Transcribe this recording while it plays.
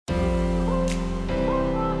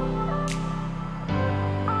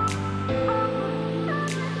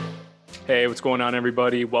Hey, what's going on,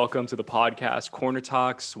 everybody? Welcome to the podcast, Corner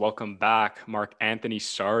Talks. Welcome back, Mark Anthony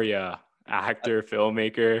Saria, actor,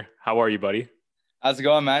 filmmaker. How are you, buddy? How's it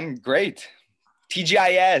going, man? Great.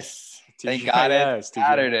 TGIS. Thank God it's TGIS,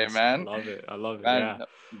 Saturday, TGIS. I man. love it. I love it. Man, Yeah.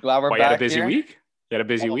 glad we're Why, you had a back busy here. week? You had a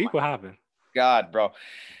busy Oh week? my What happened? God, bro.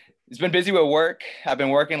 It's been busy with work. I've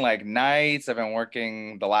been working like nights. I've been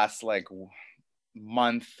working the last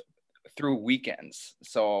month through weekends.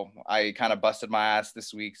 So I kind of busted my ass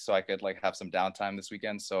this week so I could like have some downtime this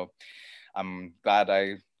weekend. So I'm glad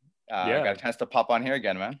I got Yeah, a chance to pop on here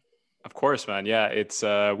again, man. of course, man. Yeah, it's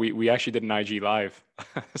we actually did an IG live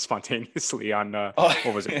spontaneously on Oh,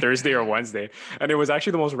 what was it, Thursday or Wednesday, and it was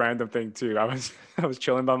actually the most random thing too. I was I was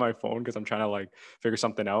chilling by my phone because I'm trying to like figure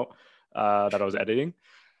something out that I was editing,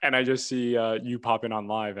 and I just see you popping on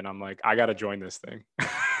live, and I'm like, I gotta join this thing,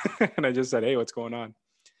 and I just said, hey, what's going on?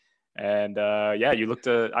 And yeah, you looked.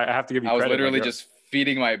 I have to give you I was credit. Like, literally just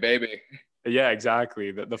feeding my baby. yeah,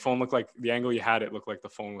 exactly. The phone looked like the angle you had it looked like the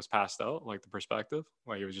phone was passed out, like the perspective,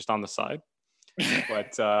 like it was just on the side.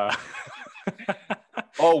 But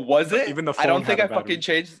Oh, was it? even the I phone don't think had a I bad fucking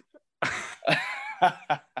changed.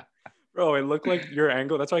 bro. It looked like your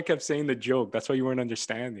angle. That's why I kept saying the joke. That's why you weren't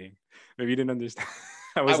understanding. Maybe you didn't understand.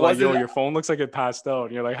 I I was like, yo, wasn't. your phone looks like it passed out.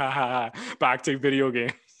 And you're like, ha ha ha. Back to video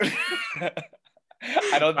game.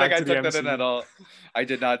 I don't think Back I to the took that in at MCU. all. I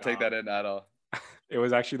did not take Nah, that in at all. it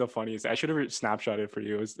was actually the funniest. I should have snapshotted for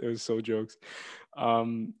you. It was so jokes.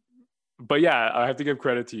 Um, but yeah, I have to give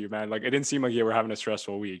credit to you, man. Like, it didn't seem like you were having a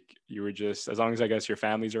stressful week. You were just, as long as I guess your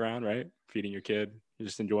family's around, right? Feeding your kid, you're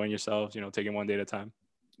just enjoying yourselves, taking one day at a time.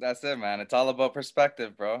 That's it, man. It's all about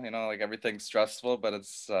perspective, bro. Like everything's stressful, but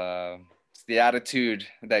it's the attitude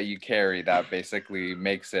that you carry that basically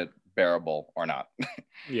makes it bearable or not.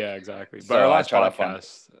 Yeah, exactly. But So our I last try to have fun.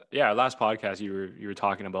 podcast, yeah, our last podcast, you were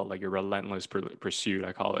talking about like your relentless pursuit,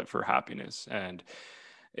 I call it, for happiness, and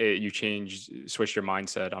you switched your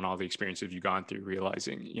mindset on all the experiences you've gone through,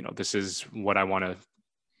 realizing, this is what I want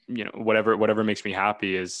to, whatever makes me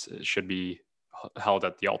happy should be held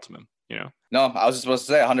at the ultimate, No, I was just supposed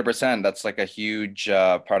to say 100%. That's like a huge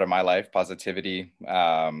part of my life, positivity,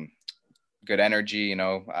 good energy,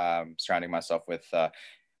 surrounding myself with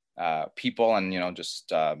people and,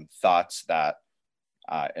 just thoughts that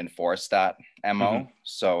enforce that MO. Mm-hmm.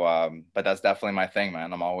 So, but that's definitely my thing,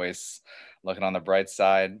 man. I'm always looking on the bright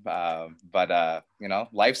side. But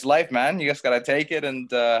life's life, man. You just got to take it and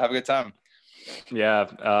have a good time. Yeah.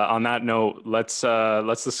 On that note, let's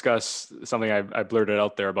discuss something I blurted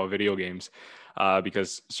out there about video games,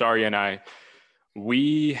 because Sari and I,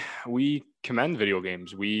 we commend video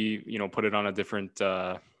games. We put it on a different.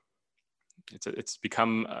 It's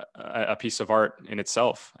become a piece of art in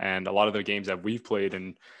itself, and a lot of the games that we've played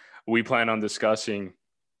and we plan on discussing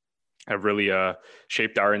have really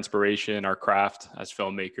shaped our inspiration, our craft as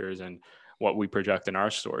filmmakers, and what we project in our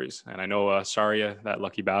stories. And I know Saria, that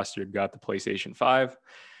lucky bastard, got the PlayStation 5.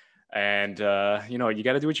 And, you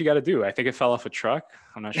got to do what you got to do. I think it fell off a truck.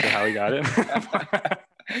 I'm not sure how he got it.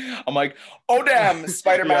 I'm like, oh, damn,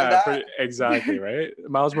 Spider-Man died. Exactly, right?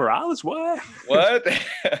 Miles Morales, what? What?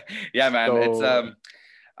 Yeah, man. It's So,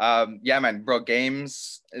 yeah, man, bro,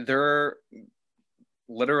 games, they're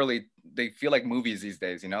literally, they feel like movies these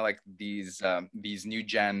days, like these new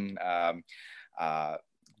gen uh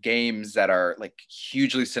games that are like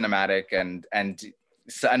hugely cinematic, and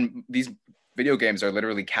these video games are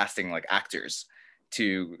literally casting like actors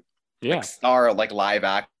to like yeah, star like live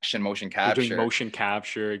action motion they're doing capture. motion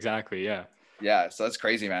capture. Exactly. Yeah. Yeah, so that's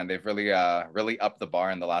crazy, man. They've really upped the bar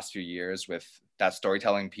in the last few years with that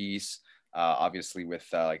storytelling piece. Obviously, with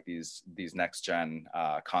like these next gen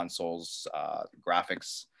consoles,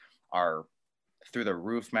 graphics are through the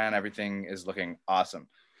roof, man. Everything is looking awesome,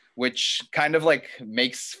 which kind of like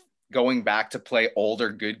makes going back to play older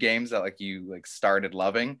good games that like you like started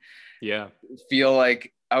loving Yeah. feel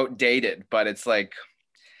like outdated. But it's like,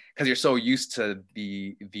 because you're so used to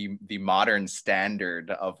the modern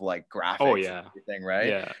standard of like Oh, graphics and yeah. everything, right?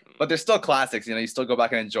 Yeah. But they're still classics, you still go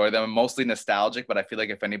back and enjoy them. Mostly nostalgic, but I feel like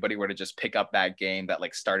if anybody were to just pick up that game that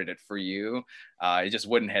like started it for you, it just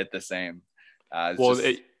wouldn't hit the same. It's Well,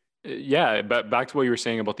 just yeah, but back to what you were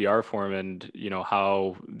saying about the art form and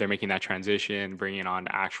how they're making that transition, bringing on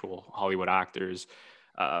actual Hollywood actors.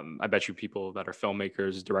 I bet you people that are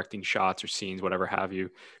filmmakers, directing shots or scenes, whatever have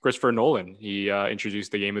you. Christopher Nolan, he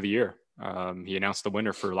introduced the game of the year. He announced the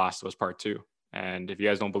winner for Last of Us Part Two. And if you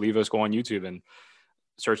guys don't believe us, go on YouTube and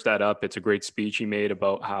search that up. It's a great speech he made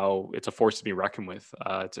about how it's a force to be reckoned with.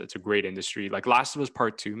 It's a great industry. Like Last of Us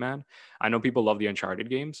Part Two, man. I know people love the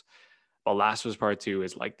Uncharted games, but Last of Us Part Two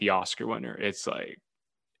is like the Oscar winner. It's like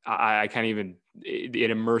I can't even, it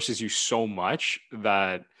immerses you so much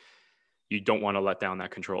that you don't want to let down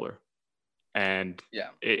that controller. And Yeah.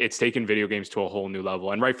 it's taken video games to a whole new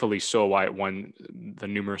level, and rightfully so, why it won the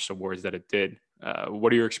numerous awards that it did.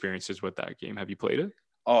 What are your experiences with that game? Have you played it?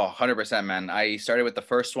 Oh, 100%, man. I started with the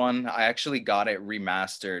first one. I actually got it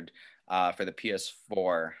remastered for the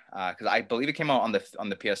PS4 because I believe it came out on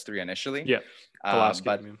the PS3 initially. Yeah, the last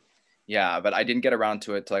But game. yeah, but I didn't get around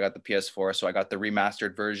to it till I got the PS4, so I got the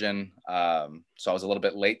remastered version. So I was a little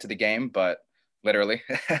bit late to the game, but literally.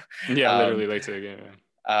 Yeah, um, literally late to the game.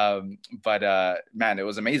 Yeah. but man, it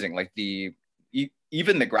was amazing. Like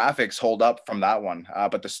even the graphics hold up from that one,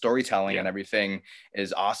 but the storytelling Yeah. and everything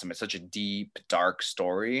is awesome. It's such a deep, dark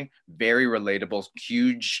story, very relatable,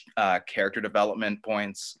 huge character development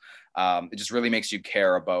points. It just really makes you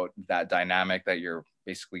care about that dynamic that you're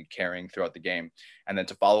basically carrying throughout the game, and then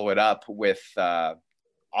to follow it up with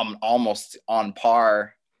almost on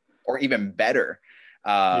par or even better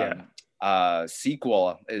Yeah.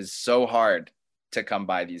 sequel is so hard to come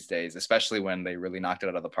by these days, especially when they really knocked it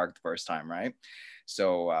out of the park the first time, right?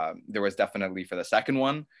 So there was definitely for the second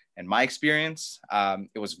one, in my experience,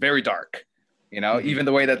 it was very dark, Mm-hmm. even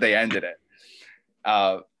the way that they ended it.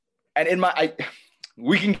 And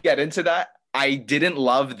we can get into that. I didn't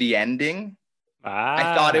love the ending.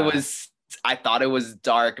 I thought it Ah. was I thought it was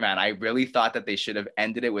dark, man. I really thought that they should have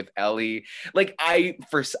ended it with Ellie. Like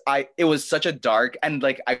it was such a dark, and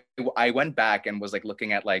like I went back and was like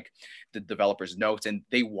looking at like the developers' notes, and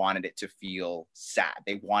they wanted it to feel sad.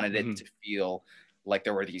 They wanted it Mm-hmm. to feel like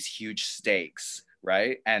there were these huge stakes,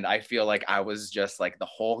 right? And I feel like I was just like the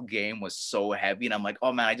whole game was so heavy, and I'm like,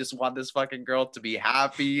 oh man, I just want this fucking girl to be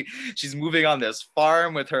happy. She's moving on this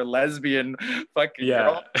farm with her lesbian fucking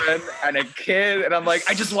Yeah. girlfriend and a kid, and I'm like,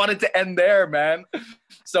 I just want it to end there, man.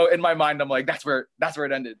 So in my mind, I'm like, that's where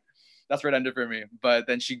it ended. That's where it ended for me. But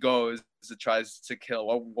then she goes, tries to kill.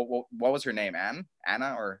 What was her name?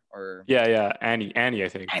 Anna or Yeah. Yeah. Annie, I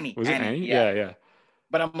think. Was it Annie? Annie? Yeah. Yeah. Yeah.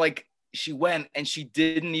 But I'm like, she went and she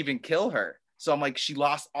didn't even kill her. So I'm like, she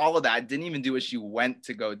lost all of that, didn't even do what she went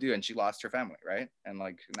to go do, and she lost her family, right? And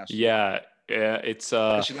like now she's alone Yeah. Yeah. It's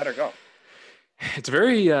because she let her go. it's a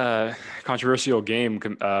very controversial game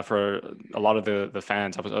for a lot of the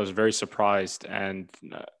fans. I was very surprised, and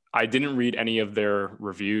I didn't read any of their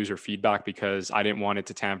reviews or feedback because I didn't want it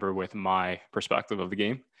to tamper with my perspective of the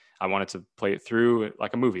game. I wanted to play it through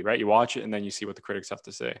like a movie, right? You watch it and then you see what the critics have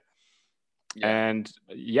to say. Yeah. And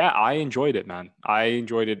yeah, I enjoyed it, man. I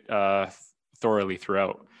enjoyed it thoroughly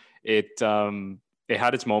throughout. It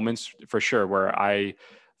had its moments for sure where I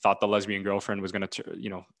thought the lesbian girlfriend was going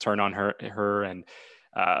to turn on her and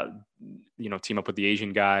uh, team up with the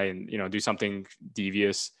Asian guy and do something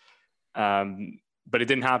devious. But it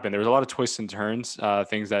didn't happen. There was a lot of twists and turns,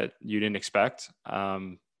 things that you didn't expect.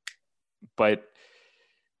 But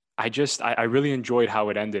I really enjoyed how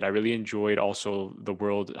it ended. I really enjoyed also the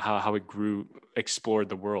world, how it grew, explored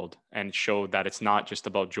the world and showed that it's not just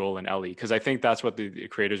about Joel and Ellie. Cause I think that's what the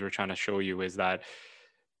creators were trying to show you is that,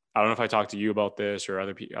 I don't know if I talked to you about this or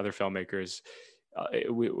other filmmakers.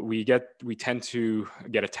 We tend to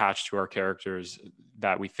get attached to our characters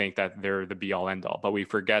that we think that they're the be all end all, but we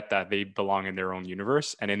forget that they belong in their own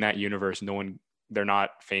universe. And in that universe, they're not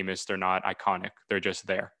famous. They're not iconic. They're just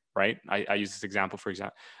there. Right. I use this example, for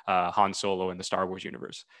example, Han Solo in the Star Wars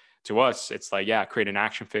universe. To us, it's like, yeah, create an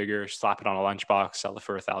action figure, slap it on a lunchbox, sell it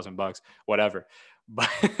for $1,000, whatever. But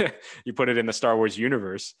you put it in the Star Wars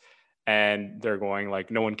universe and they're going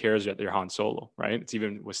like, no one cares that they're Han Solo, right? It's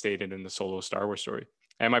even was stated in the Solo Star Wars story.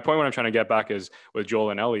 And my point, what I'm trying to get back is with Joel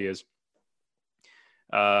and Ellie is,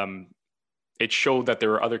 um, it showed that there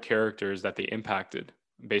were other characters that they impacted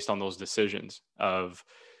based on those decisions of,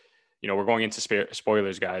 we're going into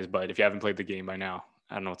spoilers, guys, but if you haven't played the game by now,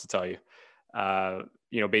 I don't know what to tell you.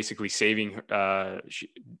 Basically saving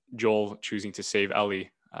Joel choosing to save Ellie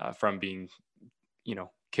from being,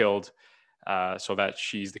 killed, so that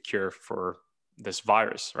she's the cure for this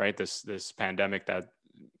virus, right? This pandemic that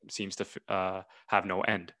seems to have no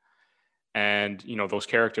end. And those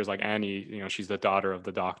characters like Annie, she's the daughter of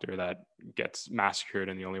the doctor that gets massacred,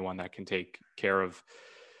 and the only one that can take care of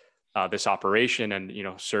this operation and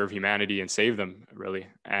serve humanity and save them, really.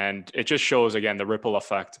 And it just shows again the ripple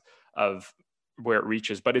effect of where it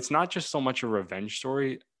reaches. But it's not just so much a revenge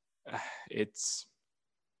story. It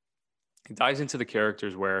dives into the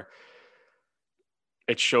characters where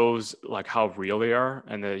it shows like how real they are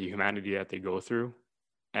and the humanity that they go through,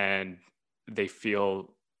 and they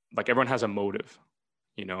feel like everyone has a motive.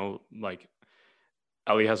 Like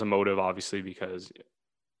Ellie has a motive, obviously, because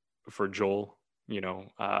for Joel,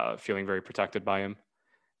 feeling very protected by him.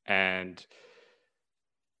 And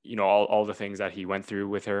all the things that he went through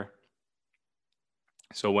with her.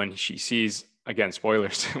 So when she sees, again,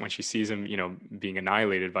 spoilers, when she sees him, being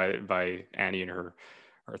annihilated by Annie and her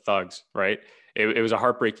thugs, right? It was a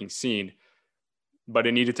heartbreaking scene, but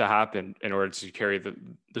it needed to happen in order to carry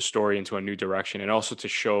the story into a new direction, and also to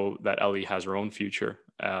show that Ellie has her own future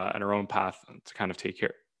and her own path to kind of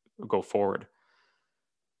go forward.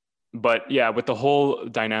 But yeah, with the whole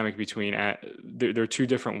dynamic between, there are two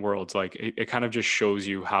different worlds. Like it kind of just shows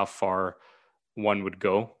you how far one would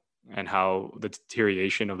go, and how the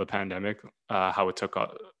deterioration of the pandemic, how it took,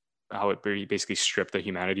 how it basically stripped the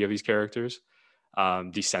humanity of these characters,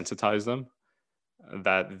 desensitized them,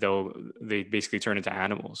 that they basically turn into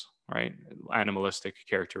animals, right? Animalistic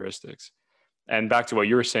characteristics. And back to what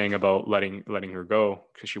you were saying about letting her go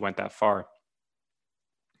because she went that far.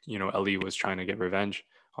 Ellie was trying to get revenge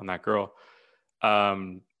on that girl.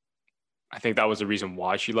 I think that was the reason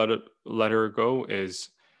why she let her go, is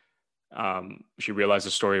she realized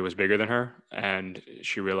the story was bigger than her, and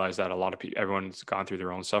she realized that a lot of people, everyone's gone through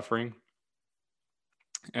their own suffering.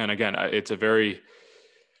 And again, it's a very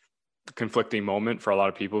conflicting moment for a lot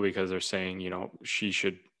of people, because they're saying, she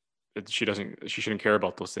shouldn't care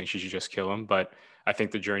about those things. She should just kill him. But I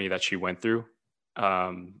think the journey that she went through,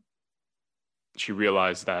 she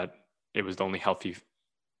realized that it was the only healthy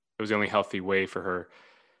way for her,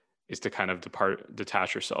 is to kind of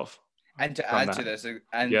detach herself. And to add to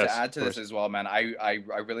this, as well, man, I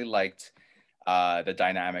really liked the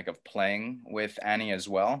dynamic of playing with Annie as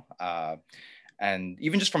well. And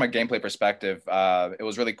even just from a gameplay perspective, it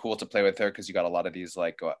was really cool to play with her, because you got a lot of these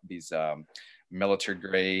military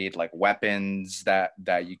grade like weapons that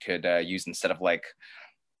you could use instead of like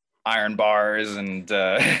iron bars and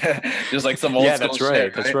just like some old school that's right,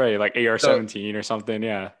 shit, that's right, like AR-17 or something.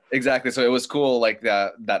 Yeah, exactly. So it was cool, like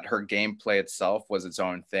that her gameplay itself was its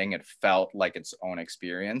own thing. It felt like its own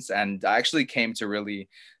experience, and I actually came to really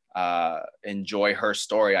enjoy her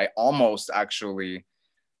story. I almost actually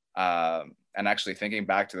and actually thinking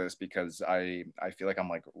back to this, because I feel like I'm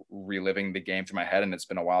like reliving the game through my head, and it's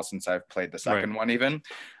been a while since I've played the second one even,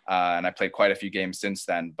 and I played quite a few games since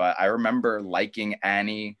then, but I remember liking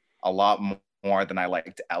Annie a lot more than I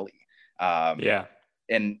liked Ellie.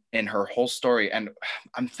 In her whole story. And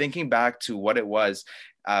I'm thinking back to what it was,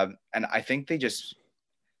 and I think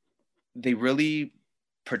they really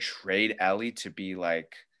portrayed Ellie to be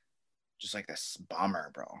like just like this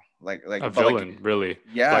bummer, bro. Like a villain, really.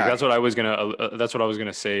 Yeah. Like that's what I was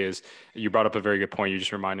gonna say. Is you brought up a very good point. You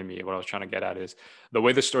just reminded me of what I was trying to get at. Is the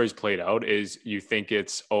way the story's played out is you think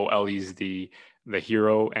it's, oh, Ellie's the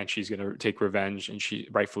hero and she's gonna take revenge, and she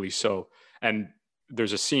rightfully so. And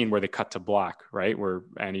there's a scene where they cut to black, right, where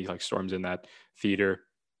Annie like storms in that theater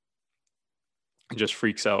and just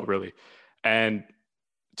freaks out, really. And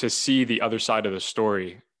to see the other side of the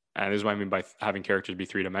story, and this is what I mean by having characters be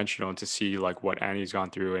three-dimensional, and to see like what Annie's gone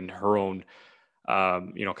through and her own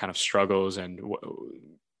kind of struggles, and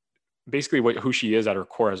basically who she is at her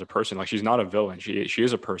core as a person. Like, she's not a villain, she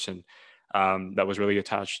is a person that was really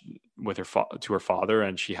attached with to her father,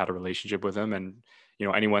 and she had a relationship with him. And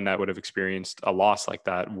anyone that would have experienced a loss like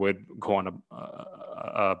that would go on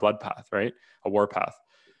a blood path, right, a war path.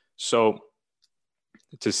 So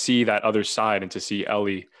to see that other side, and to see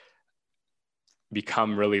Ellie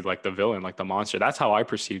become really like the villain, like the monster, that's how I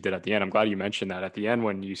perceived it at the end. I'm glad you mentioned that. At the end,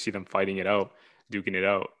 when you see them fighting it out, duking it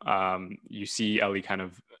out, you see Ellie kind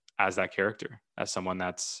of as that character, as someone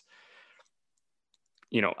that's,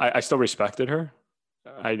 I still respected her.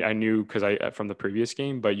 I knew, because from the previous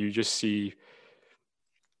game, but you just see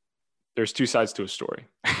there's two sides to a story.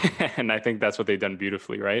 And I think that's what they've done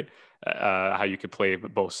beautifully, right? How you could play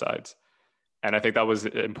both sides. And I think that was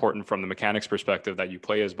important from the mechanics perspective, that you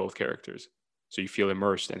play as both characters. So you feel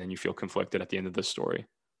immersed, and then you feel conflicted at the end of the story.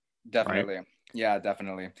 Definitely. Right? Yeah,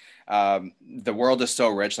 definitely. The world is so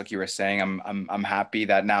rich, like you were saying. I'm happy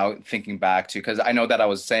that now, thinking back to, because I know that I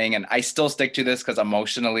was saying, and I still stick to this, because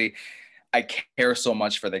emotionally I care so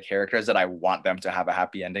much for the characters that I want them to have a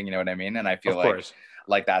happy ending. You know what I mean? And I feel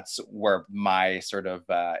like that's where my sort of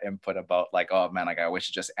input about like, oh man, like I wish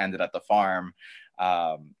it just ended at the farm.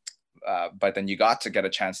 But then you got to get a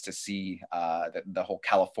chance to see the whole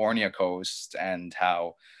California coast, and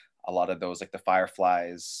how a lot of those, like the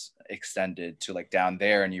fireflies, extended to like down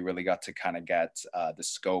there, and you really got to kind of get the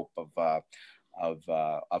scope of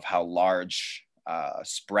how large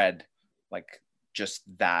spread like just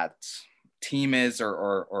that team is,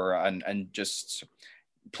 and just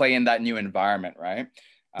play in that new environment, right?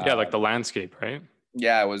 Yeah, like the landscape, right?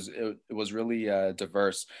 Yeah, it was really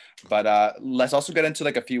diverse. But let's also get into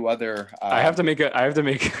like a few other. I have to make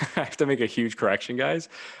a huge correction, guys.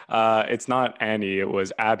 It's not Annie, it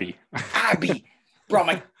was Abby. Abby, bro, I'm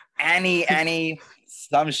like Annie,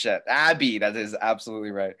 some shit. Abby, that is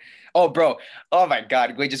absolutely right. Oh, bro, oh my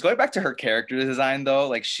God, wait, just going back to her character design though,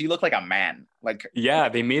 like she looked like a man, Yeah,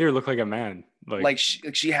 they made her look like a man. Like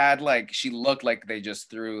she had like she looked like they just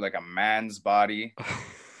threw like a man's body,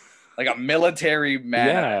 like a military man.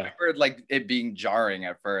 And yeah. I remember like it being jarring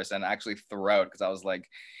at first and actually throughout because I was like,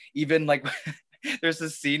 even like there's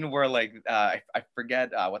this scene where like I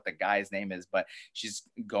forget what the guy's name is, but she's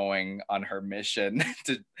going on her mission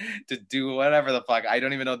to do whatever the fuck. I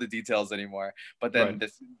don't even know the details anymore. But then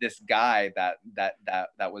Right. this guy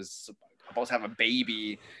that was supposed to have a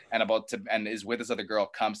baby and about to and is with this other girl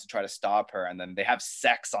comes to try to stop her, and then they have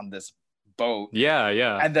sex on this boat, Yeah,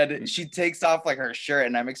 yeah. and then she takes off like her shirt,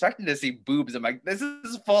 and I'm expecting to see boobs. I'm like, this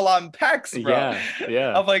is full on pecs, bro. Yeah,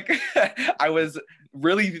 yeah. I'm like, I was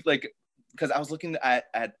really like, because I was looking at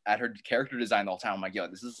her character design the whole time. I'm like, yo,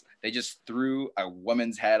 this is they just threw a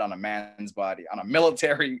woman's head on a man's body, on a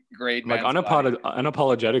military grade Like man's body.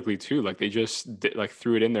 unapologetically too. Like they just like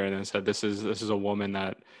threw it in there and then said this is a woman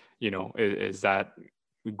that, is that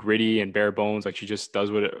gritty and bare bones. Like she just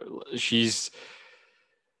does what she's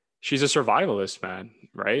a survivalist, man,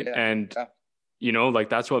 right? Yeah, And yeah, like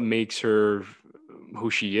that's what makes her who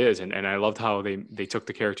she is. And I loved how they took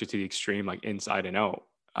the character to the extreme, like inside and out.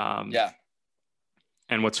 Um, yeah.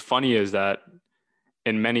 and what's funny is that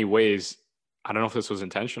in many ways, I don't know if this was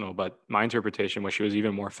intentional, but my interpretation was she was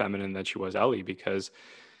even more feminine than she was Ellie because,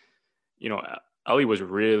 you know, Ellie was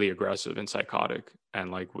really aggressive and psychotic and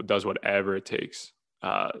like does whatever it takes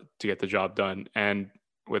to get the job done. And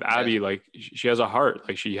with Yeah. Abby, like she has a heart.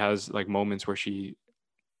 Like she has like moments where she,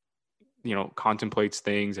 contemplates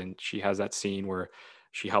things, and she has that scene where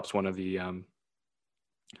she helps one of the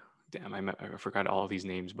damn, I forgot all of these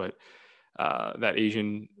names, but that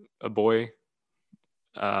Asian boy,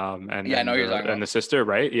 and Yeah, I know what you're talking and about. the sister,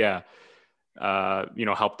 right? Yeah,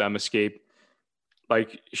 help them escape.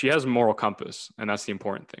 Like she has a moral compass, and that's the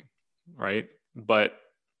important thing, right? But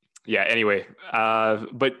yeah, anyway,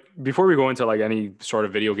 but before we go into like any sort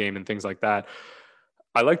of video game and things like that,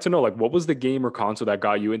 I'd like to know like what was the game or console that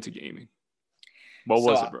got you into gaming? What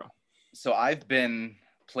was So it, bro? so I've been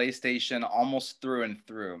PlayStation almost through and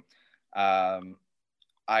through. Um,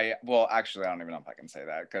 well, actually, I don't even know if I can say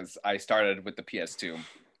that because I started with the PS2,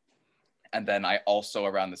 and then I also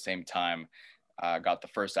around the same time got the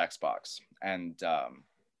first Xbox, and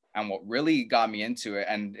what really got me into it,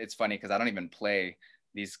 and it's funny because I don't even play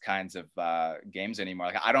these kinds of games anymore.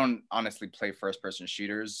 Like I don't honestly play first person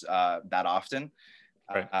shooters that often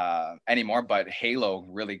Right. anymore, but Halo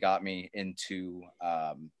really got me into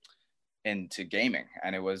gaming,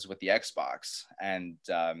 and it was with the Xbox and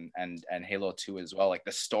Halo 2 as well. Like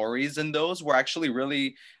the stories in those were actually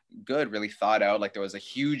really good, really thought out. Like there was a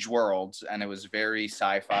huge world and it was very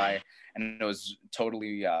sci-fi, and it was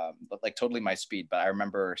totally totally my speed. But I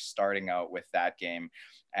remember starting out with that game,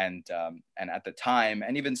 and at the time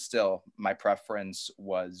and even still my preference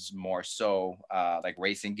was more so like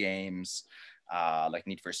racing games, like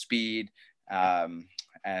Need for Speed,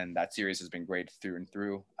 and that series has been great through and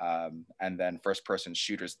through. And then first person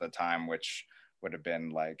shooters at the time, which would have been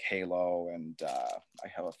like Halo, and I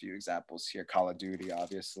have a few examples here. Call of Duty,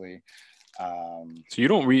 obviously. So you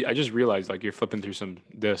don't I just realized like you're flipping through some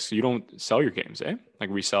discs. You don't sell your games, eh? Like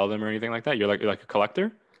resell them or anything like that. You're like a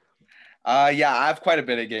collector. Yeah, I have quite a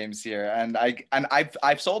bit of games here, and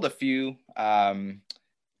I've sold a few.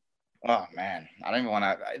 Oh man, I don't even want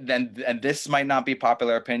to. Then and this might not be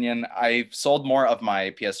popular opinion. I've sold more of my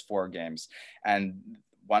PS4 games, and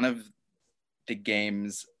one of the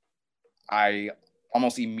games I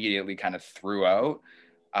almost immediately kind of threw out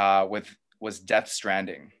with was Death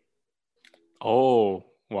Stranding. Oh,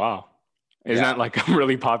 wow. Isn't Yeah, that like a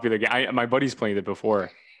really popular game? My buddy's played it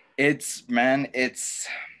before. it's man, it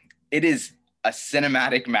is a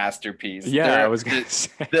cinematic masterpiece. Yeah, I was gonna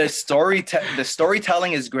say. The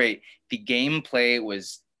storytelling is great. The gameplay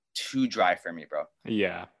was too dry for me, bro.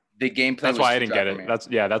 Yeah. The gameplay That's was why I too didn't dry get for it.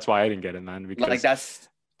 me. That's why I didn't get it, man, Like because that's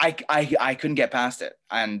I couldn't get past it.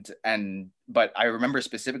 And but I remember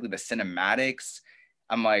specifically the cinematics.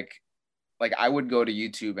 I'm like I would go to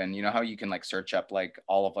YouTube, and you know how you can like search up like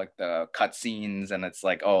all of like the cut scenes, and it's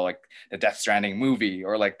like, oh, like the Death Stranding movie,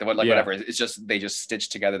 or like the like yeah, whatever. It's just they just stitch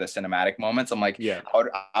together the cinematic moments. I'm like, yeah.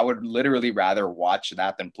 I would literally rather watch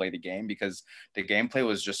that than play the game because the gameplay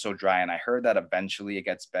was just so dry. And I heard that eventually it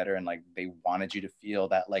gets better, and like they wanted you to feel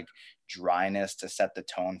that like dryness to set the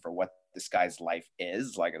tone for what this guy's life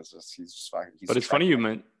is. Like, it's just, he's just fucking, he's But it's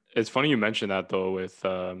funny it's funny you mentioned that though with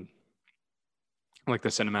like the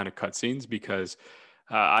cinematic cutscenes, because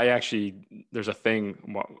I actually, there's a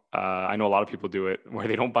thing, I know a lot of people do it where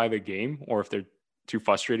they don't buy the game, or if they're too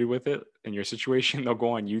frustrated with it in your situation, they'll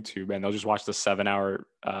go on YouTube and they'll just watch the 7 hour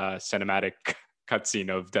cinematic cutscene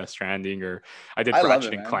of Death Stranding, or I did I love Ratchet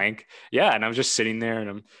it, and man. Clank. Yeah, and I'm just sitting there and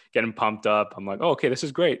I'm getting pumped up. I'm like, oh, okay, this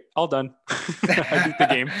is great. All done. I beat the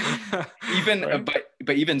game. Even Right?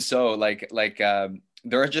 but even so,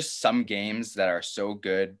 there are just some games that are so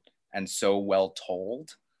good and so well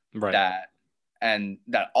told Right. that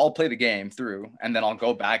that I'll play the game through, and then I'll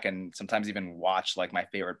go back and sometimes even watch like my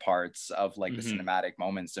favorite parts of like the Hmm. cinematic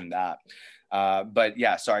moments in that. But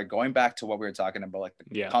yeah, sorry, going back to what we were talking about, like the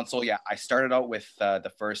Yeah. console. Yeah, I started out with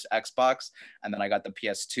the first Xbox, and then I got the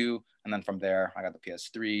PS2, and then from there I got the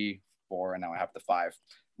PS3, 4, and now I have the 5.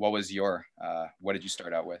 What was your what did you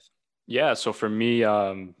start out with? Yeah. So for me,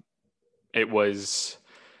 it was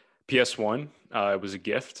PS1. It was a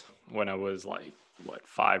gift when I was like, what,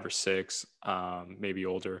 5 or 6, maybe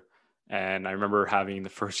older. And I remember having the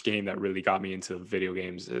first game that really got me into video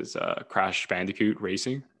games is Crash Bandicoot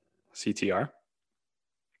Racing, CTR.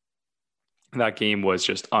 That game was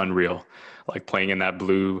just unreal. Like playing in that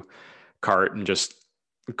blue cart and just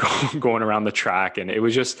going around the track. And it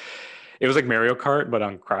was like Mario Kart, but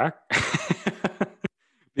on crack.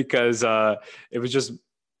 Because it was just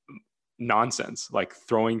nonsense, like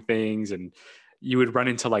throwing things, and you would run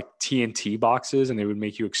into like TNT boxes and they would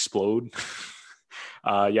make you explode.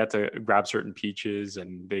 You had to grab certain peaches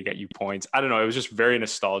and they get you points. I don't know. It was just very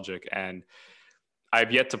nostalgic. And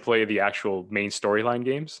I've yet to play the actual main storyline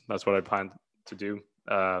games. That's what I plan to do.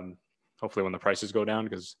 Hopefully when the prices go down,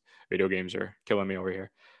 because video games are killing me over here.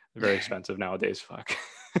 They're very expensive nowadays. Fuck.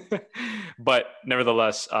 But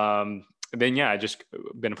nevertheless, then yeah, I just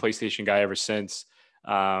been a PlayStation guy ever since.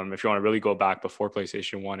 If you want to really go back before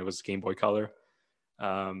PlayStation 1, it was Game Boy Color.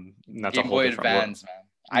 And that's a Game whole Boy different world. Advance, man.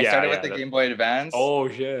 I Yeah, started with yeah. the Game Boy Advance. Oh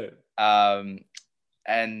shit. Um,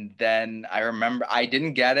 and then I remember I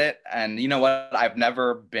didn't get it. And you know what? I've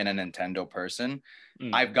never been a Nintendo person.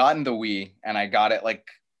 Mm, I've gotten the Wii, and I got it like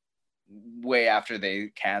way after they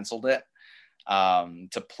canceled it,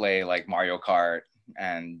 to play like Mario Kart,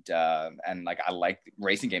 and like I like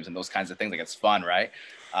racing games and those kinds of things. Like it's fun, right?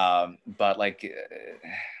 But like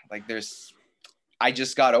there's I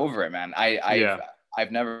just got over it, man. yeah. I've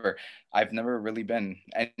never I've never really been,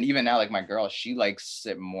 and even now, like my girl, she likes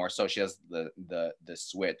it more. So she has the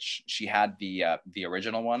Switch. She had the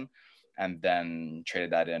original one, and then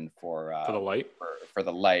traded that in For the light. for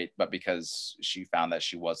the light. But because she found that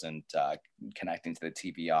she wasn't connecting to the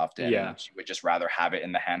TV often, Yeah. she would just rather have it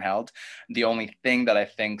in the handheld. The only thing that I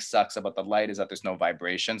think sucks about the light is that there's no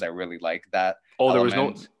vibrations. I really like that Oh, there was no.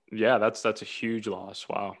 element. Yeah, that's a huge loss.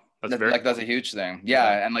 Wow, that's very Like that's a cool. huge thing. Yeah.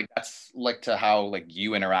 Yeah, and like that's like to how like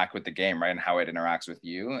you interact with the game, right? And how it interacts with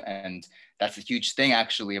you. And that's a huge thing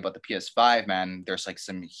actually about the PS5, man. There's like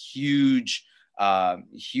some huge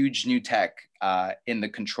new tech in the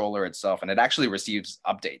controller itself, and it actually receives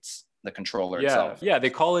updates, the controller Yeah, itself. yeah. They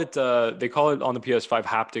call it on the PS5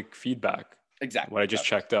 haptic feedback. What Exactly. I just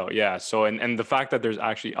checked out. Yeah. So and the fact that there's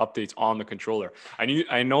actually updates on the controller,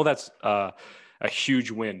 I know that's a huge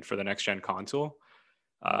win for the next gen console.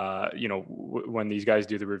 When these guys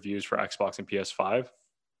do the reviews for Xbox and PS5,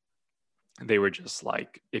 they were just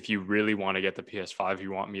like, if you really want to get the PS5,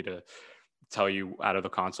 you want me to tell you out of the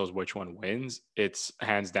consoles which one wins, it's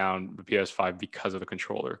hands down the PS5 because of the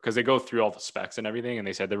controller. Because they go through all the specs and everything, and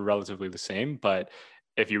they said they're relatively the same. But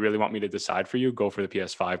if you really want me to decide for you, go for the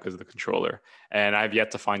PS5 because of the controller. And I've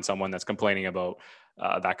yet to find someone that's complaining about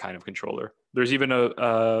that kind of controller. There's even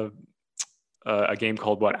a game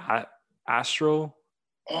called what, Astro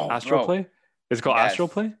Oh, Astro bro. Play. Is it called Astro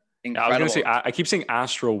Yes. Play? Yeah, I was gonna say, Incredible. I keep saying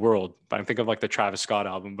Astro World, but I'm thinking of like the Travis Scott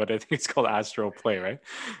album, but I think it's called Astro Play, right?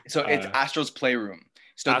 So it's Uh, Astro's Playroom.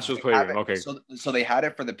 So Astro's they have Playroom. it. Okay, So they had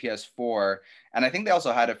it for the PS4, and I think they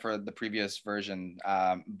also had it for the previous version.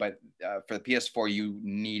 But for the PS4, you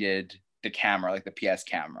needed the camera, like the PS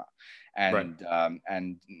camera, right.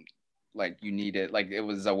 and like you needed, like it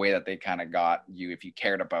was a way that they kind of got you if you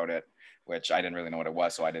cared about it, which I didn't really know what it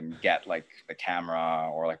was, so I didn't get like the camera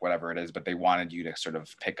or like whatever it is, but they wanted you to sort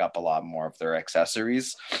of pick up a lot more of their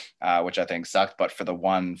accessories, which I think sucked. But for the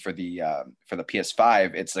one for the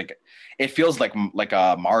PS5, it's like it feels like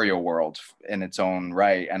a Mario world in its own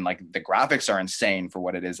right, and like the graphics are insane for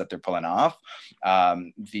what it is that they're pulling off.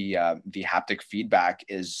 The haptic feedback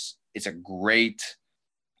is a great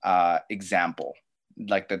example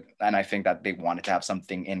and I think that they wanted to have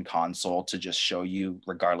something in console to just show you,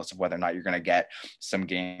 regardless of whether or not you're going to get some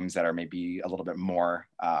games that are maybe a little bit more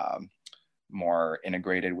more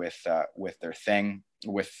integrated with their thing,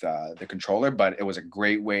 with the controller. But it was a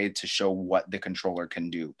great way to show what the controller can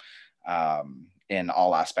do in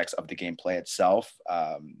all aspects of the gameplay itself.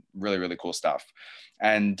 Really, really cool stuff.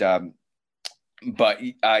 And but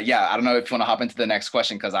yeah, I don't know if you want to hop into the next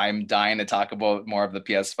question, because I'm dying to talk about more of the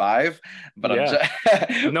PS5. But I'm Yeah.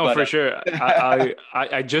 just No, for sure.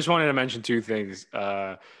 I just wanted to mention two things.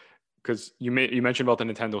 Because you mentioned about the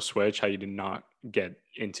Nintendo Switch, how you did not get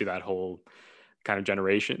into that whole kind of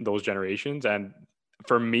those generations. And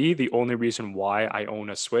for me, the only reason why I own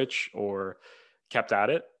a Switch or kept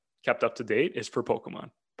up to date, is for Pokemon.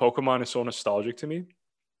 Pokemon is so nostalgic to me.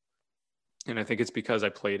 And I think it's because I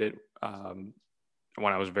played it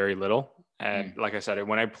when I was very little. And like I said,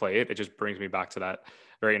 when I play it, it just brings me back to that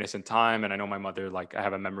very innocent time. And I know my mother, like, I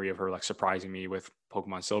have a memory of her like surprising me with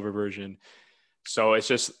Pokemon Silver version. So it's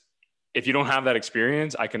just, if you don't have that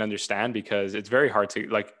experience, I can understand, because it's very hard to,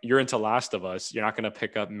 like, you're into Last of Us. You're not going to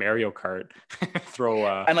pick up Mario Kart, throw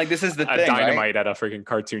and like, this is the thing, dynamite right? at a freaking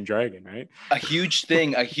cartoon dragon, right? A huge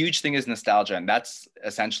thing is nostalgia, and that's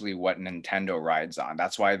essentially what Nintendo rides on.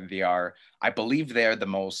 That's why I believe they're the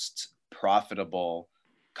most profitable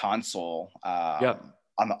console Yeah.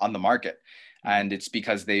 on the market. And it's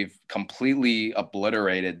because they've completely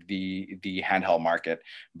obliterated the handheld market,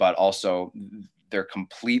 but also they're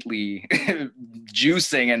completely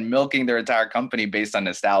juicing and milking their entire company based on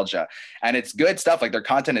nostalgia. And it's good stuff. Like, their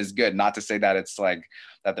content is good. Not to say that it's like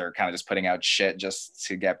that they're kind of just putting out shit just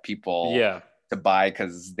to get people to buy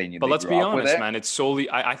because they But let's grew be up with honest, it. man. It's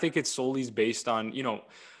solely, I think it's solely based on,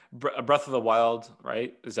 Breath of the Wild,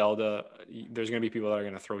 right? Zelda. There's going to be people that are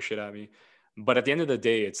going to throw shit at me. But at the end of the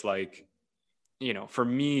day, it's like, for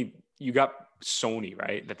me, you got Sony,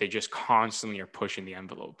 right? That they just constantly are pushing the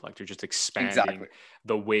envelope. Like, they're just expanding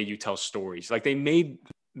the way you tell stories. Like, they made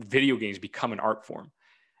video games become an art form.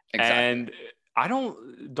 And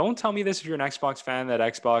don't tell me this if you're an Xbox fan, that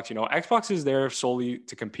Xbox is there solely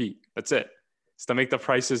to compete. That's it. It's to make the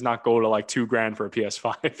prices not go to like $2,000 for a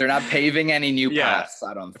PS5. They're not paving any new paths,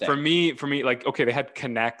 I don't think. For me, like, okay, they had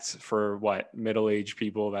Kinect for middle-aged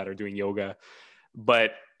people that are doing yoga,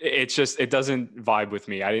 but it's just, it doesn't vibe with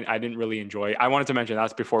me. I didn't really enjoy. I wanted to mention,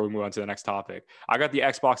 that's before we move on to the next topic. I got the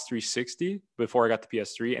Xbox 360 before I got the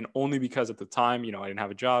PS3, and only because at the time, I didn't have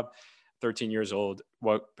a job, 13 years old.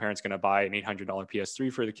 What parent's going to buy an $800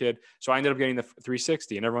 PS3 for the kid? So I ended up getting the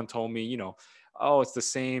 360, and everyone told me, oh, it's the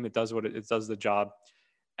same. It does it does the job.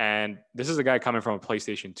 And this is a guy coming from a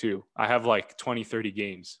PlayStation 2. I have like 20, 30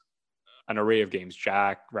 games, an array of games,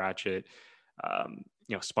 Jack, Ratchet,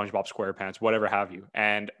 SpongeBob SquarePants, whatever have you.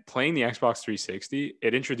 And playing the Xbox 360,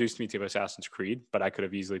 it introduced me to Assassin's Creed, but I could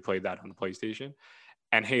have easily played that on the PlayStation,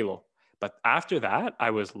 and Halo. But after that,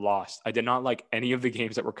 I was lost. I did not like any of the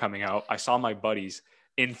games that were coming out. I saw my buddies,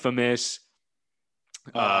 Infamous,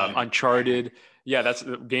 Uncharted. Yeah, that's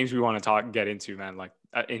the games we want to get into, man. Like,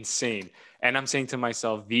 insane. And I'm saying to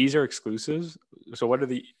myself, these are exclusives. So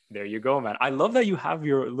there you go, man. I love that you have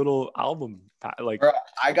your little album. Like, bro,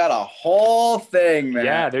 I got a whole thing, man.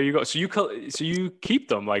 Yeah, there you go. So you keep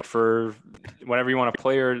them like for whenever you want to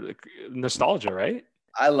play, or like, nostalgia, right?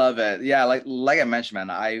 I love it. Yeah, like I mentioned, man,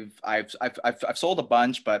 I've sold a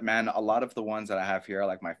bunch, but man, a lot of the ones that I have here are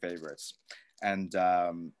like my favorites.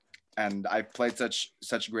 And I've played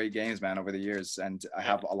such great games, man, over the years. And I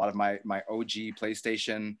have a lot of my OG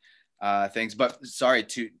PlayStation things. But sorry,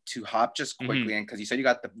 to hop just quickly in, because you said you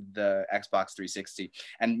got the Xbox 360,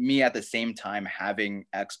 and me at the same time having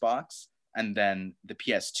Xbox, and then the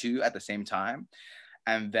PS2 at the same time,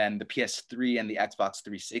 and then the PS3 and the Xbox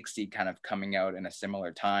 360 kind of coming out in a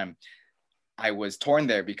similar time. I was torn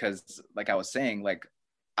there because, like I was saying, like,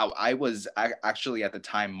 I was actually at the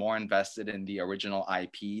time more invested in the original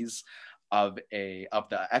IPs of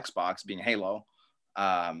the Xbox, being Halo,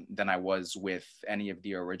 than I was with any of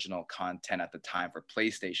the original content at the time for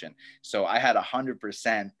PlayStation. So I had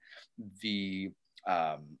 100% the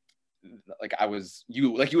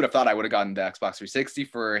you would have thought I would have gotten the Xbox 360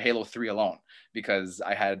 for Halo 3 alone, because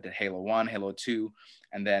I had Halo 1, Halo 2,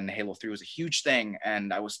 and then Halo 3 was a huge thing,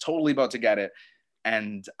 and I was totally about to get it.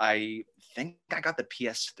 And I think I got the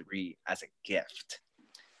PS3 as a gift.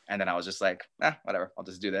 And then I was just like, whatever, I'll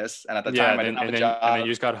just do this. And at the time, I didn't have a job. And then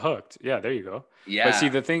you just got hooked. Yeah, there you go. Yeah. But see,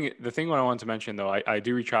 the thing what I wanted to mention, though, I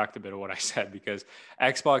do retract a bit of what I said, because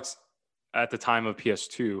Xbox at the time of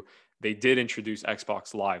PS2, they did introduce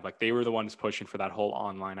Xbox Live. Like, they were the ones pushing for that whole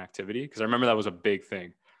online activity, because I remember that was a big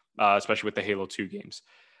thing, especially with the Halo 2 games.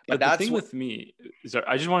 But the that's thing what. with me is,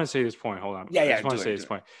 I just want to say this point. Hold on. Yeah, I yeah, just want do to say it, this do it.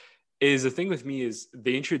 point. Is the thing with me is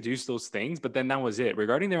they introduced those things, but then that was it.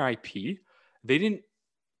 Regarding their IP, they didn't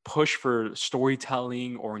push for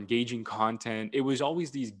storytelling or engaging content. It was always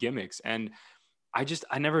these gimmicks. And I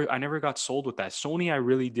never got sold with that. Sony, I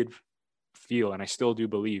really did feel, and I still do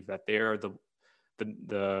believe that they are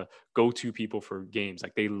the go-to people for games.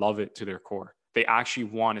 Like they love it to their core. They actually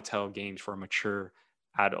want to tell games for a mature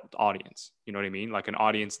adult audience. You know what I mean? Like an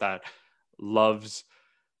audience that loves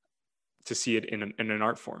to see it in an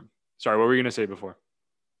art form. Sorry, what were you gonna say before?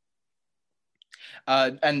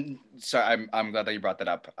 And so I'm glad that you brought that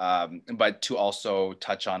up. But to also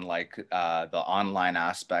touch on like the online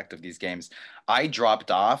aspect of these games, I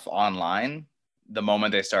dropped off online the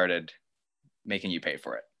moment they started making you pay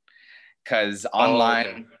for it. Because Oh, online,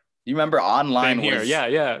 okay. you remember Same online here. was Yeah,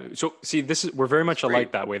 yeah. So see, we're very much free.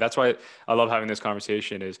 alike that way. That's why I love having this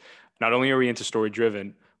conversation. Is not only are we into story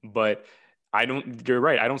driven, but I don't. You're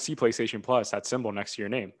right. I don't see PlayStation Plus, that symbol next to your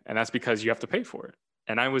name, and that's because you have to pay for it.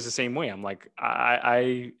 And I was the same way. I'm like,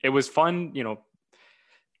 it was fun, to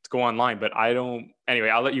go online, but I don't. Anyway,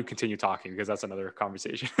 I'll let you continue talking because that's another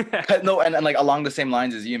conversation. No, and like along the same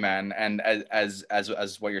lines as you, man, and as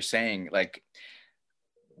what you're saying, like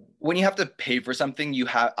when you have to pay for something,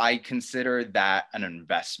 I consider that an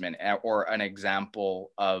investment or an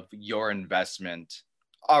example of your investment,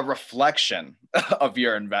 a reflection of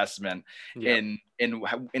your investment Yeah.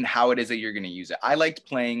 in how it is that you're going to use it. I liked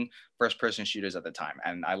playing first person shooters at the time,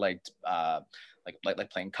 and I liked like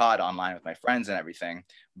playing COD online with my friends and everything.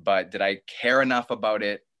 But did I care enough about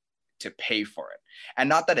it to pay for it? And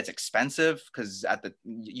not that it's expensive, because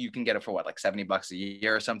you can get it for what, like $70 a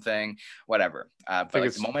year or something, whatever. I But think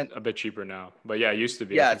like the it's moment, a bit cheaper now, but yeah, it used to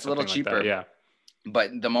be. I yeah, think it's a little something like that. cheaper. Yeah.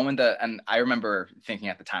 But the moment that, and I remember thinking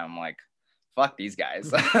at the time, I'm like, fuck these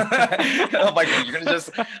guys. I'm like, you're gonna just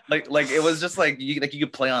like it was just like you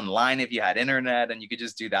could play online if you had internet, and you could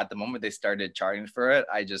just do that. The moment they started charging for it,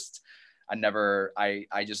 I just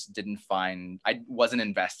didn't find, I wasn't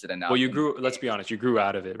invested Well, enough you in the grew, let's be game. honest, you grew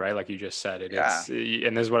out of it, right? Like you just said it. Yeah.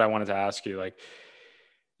 And this is what I wanted to ask you. Like,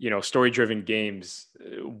 story driven games,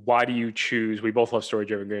 why do you choose? We both love story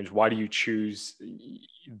driven games. Why do you choose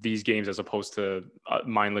these games as opposed to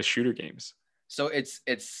mindless shooter games? So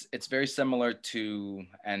it's very similar to,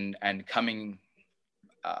 and coming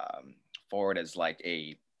forward as like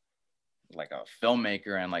a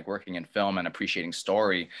filmmaker and like working in film and appreciating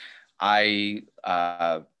story. I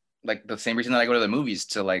like the same reason that I go to the movies,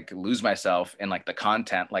 to like lose myself in like the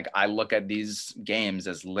content. Like I look at these games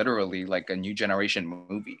as literally like a new generation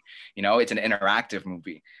movie. It's an interactive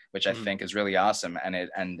movie, which I Mhm. think is really awesome.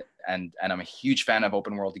 And I'm a huge fan of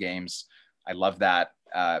open world games. I love that.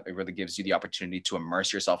 It really gives you the opportunity to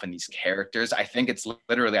immerse yourself in these characters. I think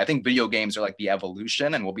video games are like the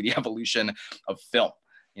evolution, and will be the evolution of film.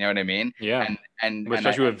 You know what I mean? Yeah. And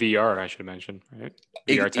Especially with VR, I should mention, right?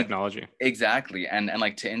 VR technology. exactly. And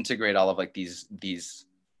like to integrate all of like these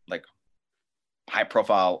like high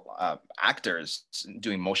profile actors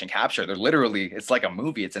doing motion capture. It's like a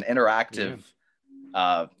movie. It's an Yeah. interactive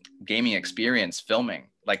gaming experience, filming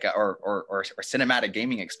like or cinematic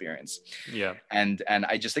gaming experience. Yeah. And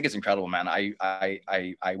I just think it's incredible, man.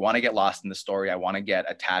 I want to get lost in the story. I want to get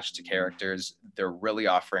attached to characters. They're really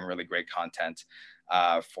offering really great content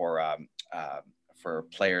for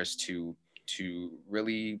players to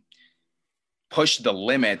really push the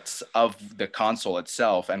limits of the console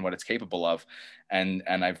itself and what it's capable of. And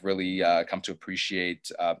I've really come to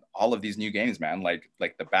appreciate all of these new games, man. Like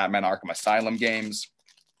the Batman Arkham Asylum games.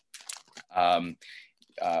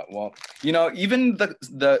 Well, even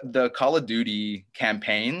the Call of Duty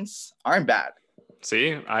campaigns aren't bad.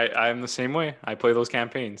 See, I'm the same way. I play those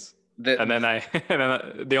campaigns, and then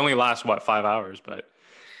The they only last what, 5 hours, but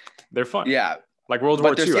they're fun. Yeah, Like World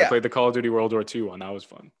War but there's II. I played the Call of Duty World War II one. That was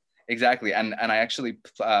fun. exactly. And I actually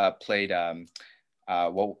played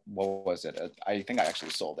what was it? I think I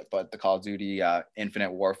actually sold it, but the Call of Duty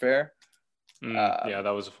Infinite Warfare. Yeah,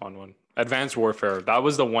 that was a fun one. Advanced Warfare. That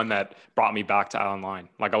was the one that brought me back to online.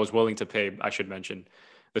 Like I was willing to pay, I should mention,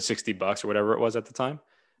 the $60 or whatever it was at the time.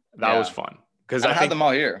 That was Yeah, fun because and I I have think, them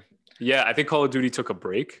all here. yeah, I think Call of Duty took a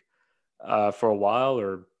break for a while,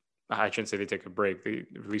 or I shouldn't say they take a break. They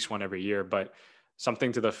release one every year, but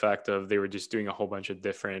something to the effect of they were just doing a whole bunch of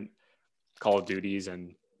different Call of Duties.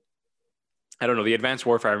 And I don't know, the Advanced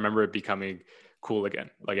Warfare, I remember it becoming cool again.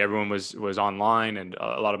 Like everyone was online, and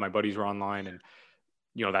a lot of my buddies were online, and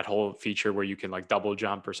that whole feature where you can like double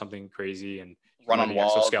jump or something crazy, and run like on the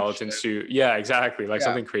walls and exoskeleton shit. suit. Yeah, exactly. Like Yeah.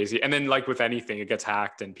 something crazy. And then like with anything, it gets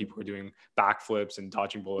hacked and people are doing backflips and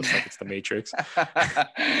dodging bullets like it's the Matrix.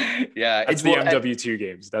 Yeah, That's the MW2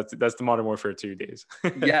 games. That's the Modern Warfare 2 days.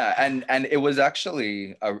 yeah, and it was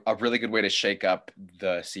actually a really good way to shake up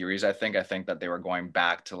the series. I think that they were going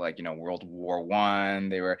back to like, World War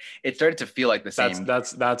One. It started to feel like the same.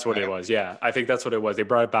 That's what it was. Yeah, I think that's what it was. They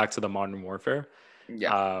brought it back to the Modern Warfare,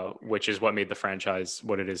 Yeah, which is what made the franchise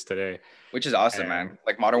what it is today. which is awesome, man. And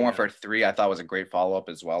Like Modern yeah, Warfare 3, I thought was a great follow-up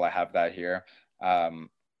as well. I have that here. Um,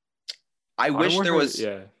 I Modern wish there Warfare. was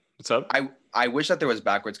Yeah, what's up? I wish that there was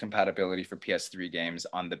backwards compatibility for PS3 games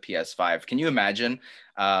on the PS5. Can you imagine?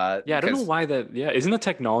 Yeah, I don't know Because why that. Yeah, isn't the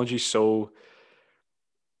technology so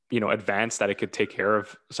advanced that it could take care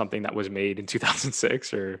of something that was made in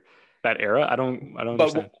 2006 or that era? I don't But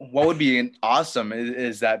understand. what would be awesome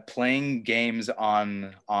is that playing games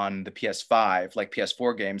on the PS5, like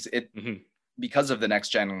PS4 games, it Hmm. because of the next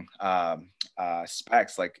gen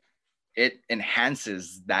specs, like it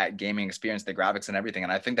enhances that gaming experience, the graphics and everything.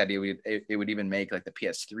 And I think that it would even make like the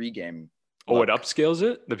PS3 game Oh, it look. upscales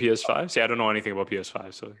it, the PS5. See, I don't know anything about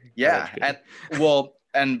PS5, so gotta Yeah, educate me. and well,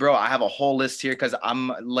 and bro, I have a whole list here because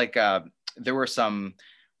I'm like, there were some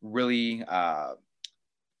really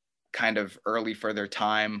kind of early for their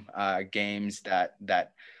time games that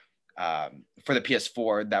for the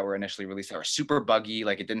PS4 that were initially released that were super buggy.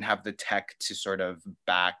 Like it didn't have the tech to sort of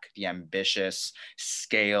back the ambitious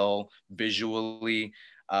scale visually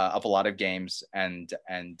of a lot of games, and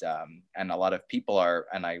a lot of people are.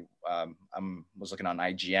 And was looking on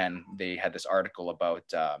IGN. They had this article about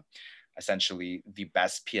essentially the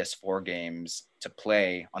best PS4 games to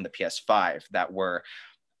play on the PS5 that were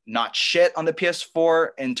not shit on the PS4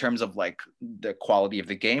 in terms of like the quality of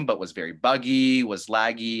the game, but was very buggy, was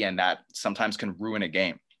laggy, and that sometimes can ruin a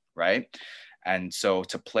game, right? And so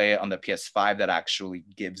to play it on the PS5, that actually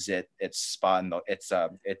gives it its spot and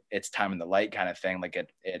its time in the light kind of thing. Like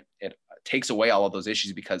it takes away all of those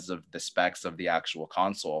issues because of the specs of the actual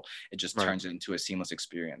console. It just Right. turns it into a seamless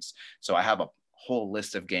experience. So I have a whole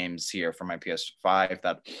list of games here for my PS5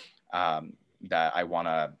 that I want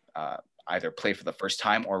to either play for the first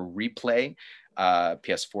time or replay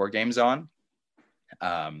PS4 games on.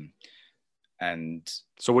 And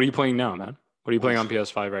So what are you playing now, man? What are you playing on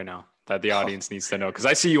PS5 right now that the audience needs to know? Because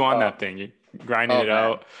I see you on oh, that thing, you grinding oh it man,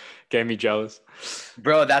 out, getting me jealous.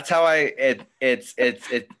 bro, that's how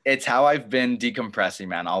it's how I've been decompressing,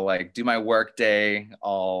 man. I'll like do my work day,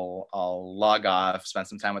 I'll log off, spend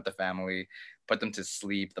some time with the family, put them to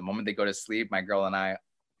sleep. The moment they go to sleep, my girl and I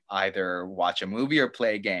either watch a movie or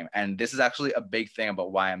play a game. And this is actually a big thing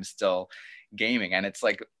about why I'm still gaming. And it's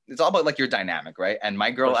like, it's all about like your dynamic, right? And my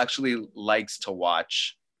Of girl course. actually likes to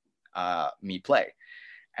watch me play.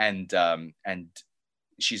 And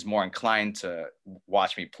she's more inclined to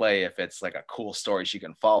watch me play if it's like a cool story she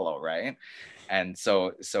can follow, right? And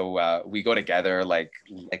so we go together, like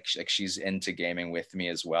she's into gaming with me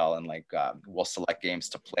as well, and like we'll select games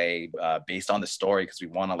to play based on the story because we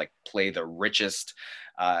want to like play the richest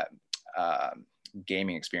uh, uh,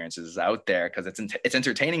 gaming experiences out there because it's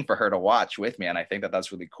entertaining for her to watch with me, and I think that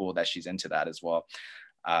that's really cool that she's into that as well.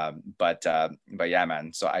 But yeah,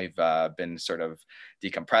 man. So I've been sort of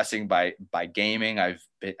decompressing by gaming. I've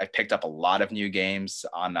picked up a lot of new games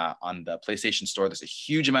on the PlayStation Store. There's a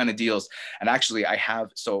huge amount of deals, and actually I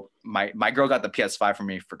have. So my girl got the PS5 for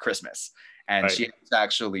me for Christmas, and Right. she had to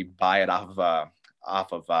actually buy it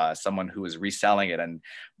off of someone who was reselling it. And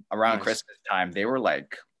around Nice. Christmas time, they were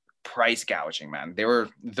like price gouging, man. There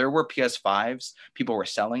were PS5s people were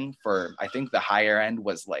selling for. I think the higher end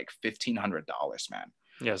was like $1,500, man.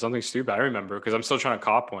 Yeah, something stupid. I remember because I'm still trying to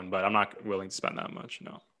cop one, but I'm not willing to spend that much.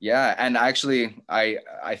 No. Yeah, and actually, I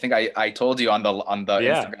think I told you on the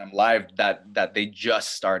Yeah. Instagram live that they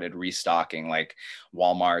just started restocking like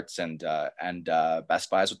Walmart's and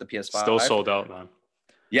Best Buys with the Still PS5. sold out, man.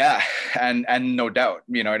 Yeah, and no doubt,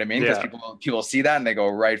 you know what I mean? Because Yeah. people see that and they go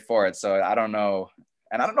right for it. So I don't know,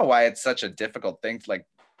 and I don't know why it's such a difficult thing to like.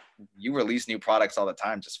 You release new products all the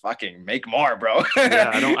time. Just fucking make more, bro.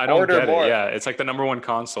 Yeah, I don't Order get it. more, Yeah, it's like the number one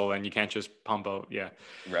console, and you can't just pump out. Yeah,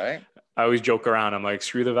 right? I always joke around. I'm like,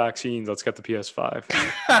 screw the vaccines. Let's get the PS5.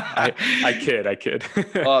 I kid.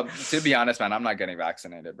 Well, to be honest, man, I'm not getting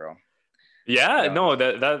vaccinated, bro. Yeah, Yeah. no,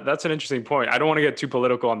 that's an interesting point. I don't want to get too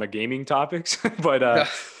political on the gaming topics, but Like,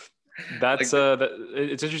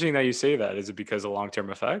 it's interesting that you say that. Is it because of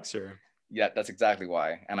long-term effects or? yeah, that's exactly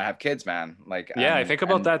why. And I have kids, man. Like, Yeah, I and think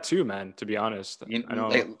about and that too, man. To be honest, you I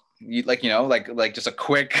like, know. like just a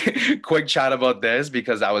quick quick chat about this,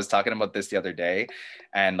 because I was talking about this the other day,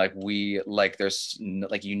 and like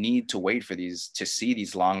you need to wait for these to see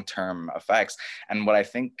these long-term effects. And what I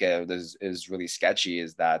think is really sketchy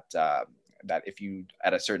is that that if you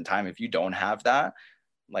at a certain time, if you don't have that,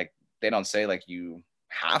 like they don't say like you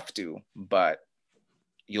have to, but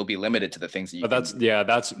you'll be limited to the things that you But can that's, do. yeah,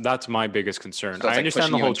 that's my biggest concern. So it's I like understand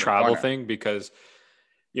pushing the you whole into a travel corner. thing because,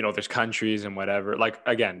 you know, there's countries and whatever. Like,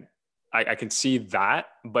 again, I can see that,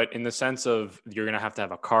 but in the sense of you're going to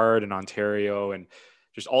have a card in Ontario and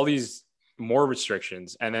just all these more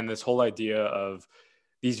restrictions. And then this whole idea of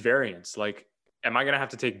these variants, like, am I going to have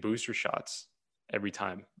to take booster shots every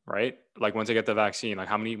time? Right. Like once I get the vaccine, like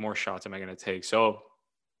how many more shots am I going to take? So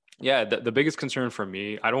yeah, the biggest concern for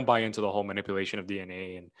me, I don't buy into the whole manipulation of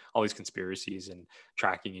DNA and all these conspiracies and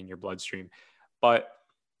tracking in your bloodstream. But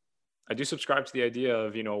I do subscribe to the idea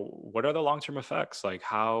of, you know, what are the long-term effects? Like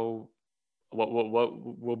what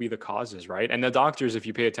will be the causes, right? And the doctors, if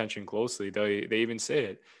you pay attention closely, they even say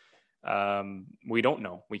it. We don't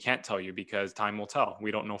know. We can't tell you because time will tell.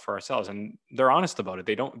 We don't know for ourselves, and they're honest about it.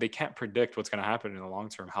 They can't predict what's going to happen in the long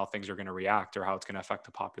term, how things are going to react, or how it's going to affect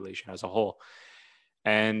the population as a whole.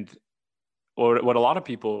 And what a lot of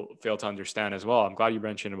people fail to understand as well, I'm glad you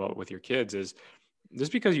mentioned about with your kids, is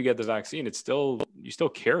just because you get the vaccine, you still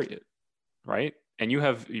carry it, right? And you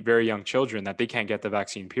have very young children that they can't get the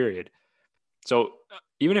vaccine, period. So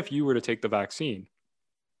even if you were to take the vaccine,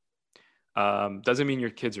 doesn't mean your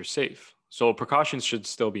kids are safe. So precautions should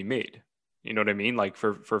still be made. You know what I mean? Like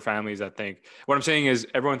for families that think, what I'm saying is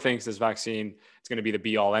everyone thinks this vaccine is going to be the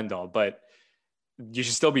be all end all, but you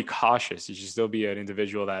should still be cautious. You should still be an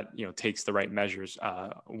individual that, you know, takes the right measures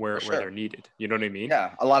where they're needed. You know what I mean?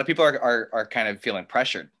 Yeah, a lot of people are kind of feeling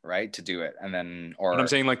pressured, right, to do it, and then But I'm or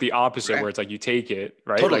saying like the opposite, right? where it's like you take it,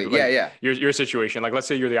 right? Totally, yeah, Like yeah, your situation. Like let's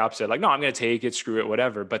say you're the opposite. Like no, I'm gonna take it, screw it,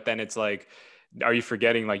 whatever. But then it's like, are you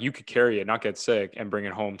forgetting like you could carry it, not get sick, and bring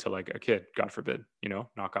it home to like a kid, God forbid, you know,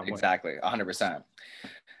 knock on wood. exactly, 100%.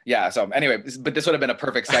 Yeah. So anyway, but this would have been a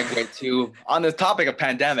perfect segue to on the topic of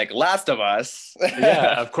pandemic, Last of Us.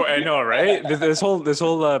 Yeah, of course. I know, right? This whole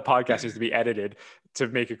podcast needs to be edited to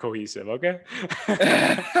make it cohesive. Okay.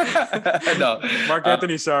 No. Mark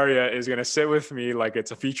Anthony Saria is gonna sit with me like it's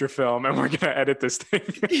a feeture film, and we're gonna edit this thing.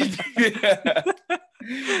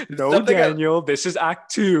 No, Something Daniel. This is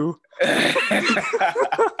Act 2.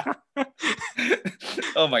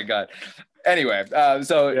 Oh my God. Anyway,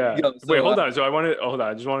 so Yeah. you know, Wait, so hold on. So hold on.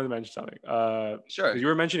 I just wanted to mention something. sure. You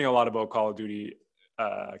were mentioning a lot about Call of Duty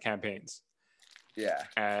campaigns. Yeah.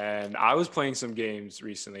 And I was playing some games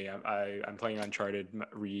recently. I'm playing Uncharted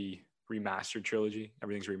remastered trilogy.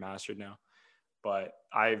 Everything's remastered now. But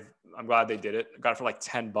I'm glad they did it. I got it for like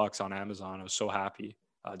 $10 on Amazon. I was so happy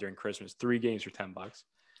during Christmas. 3 games for $10.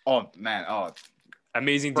 Oh man. Oh,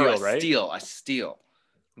 Amazing for deal, a right? steal, a steal.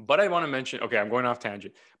 But I want to mention, okay, I'm going off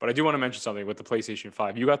tangent, but I do want to mention something with the PlayStation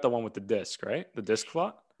 5. You got the one with the disc, right? The disc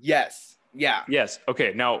slot? Yes. Yeah. Yes.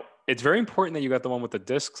 Okay. Now, it's very important that you got the one with the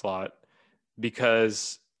disc slot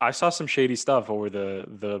because I saw some shady stuff over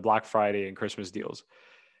the Black Friday and Christmas deals.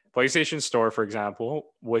 PlayStation Store, for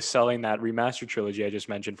example, was selling that remastered trilogy I just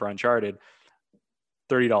mentioned for Uncharted,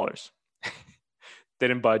 $30.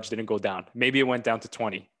 Didn't budge, didn't go down. Maybe it went down to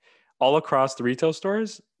 20. All across the retail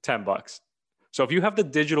stores, $10. So if you have the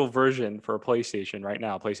digital version for a PlayStation right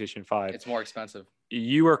now, PlayStation 5, It's more expensive.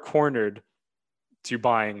 you are cornered to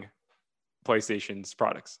buying PlayStation's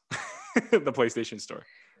products, the PlayStation Store.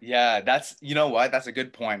 Yeah, that's, you know what? That's a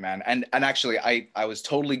good point, man. And actually, I was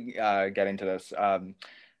totally getting to this, and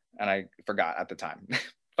I forgot at the time,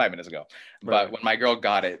 5 minutes ago. But Right. when my girl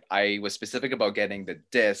got it, I was specific about getting the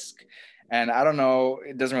disc. And I don't know,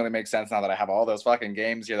 it doesn't really make sense now that I have all those fucking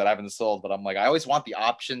games here that I haven't sold. But I'm like, I always want the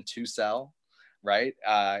option to sell, right?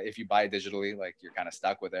 If you buy it digitally, like you're kind of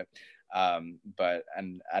stuck with it. But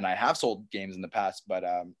I have sold games in the past, but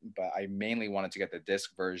I mainly wanted to get the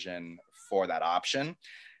disc version for that option.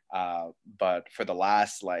 But for the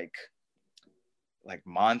last like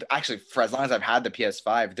month, actually for as long as I've had the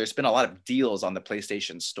PS5, there's been a lot of deals on the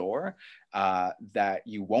PlayStation Store that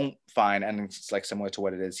you won't find, and it's like similar to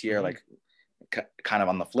what it is here. Mm-hmm. Like kind of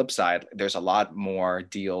on the flip side, there's a lot more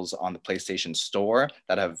deals on the PlayStation Store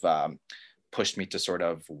that have pushed me to sort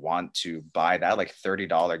of want to buy that, like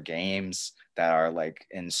 $30 games that are like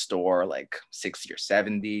in store like 60 or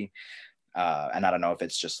 70. And I don't know if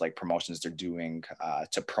it's just like promotions they're doing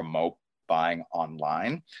to promote buying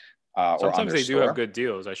online. Sometimes they do have good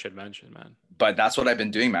deals, I should mention, man. But that's what I've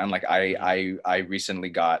been doing, man. Like I recently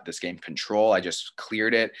got this game Control. I just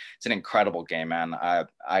cleared it. It's an incredible game, man.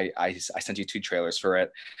 I sent you 2 trailers for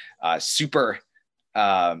it. Super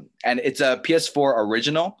And it's a PS4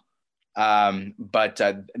 original, but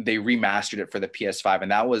they remastered it for the PS5,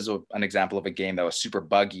 and that was an example of a game that was super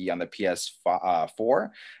buggy on the PS4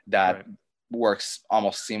 that Right. works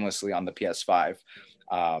almost seamlessly on the PS5.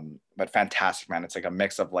 But fantastic, man. It's like a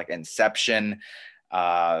mix of like Inception,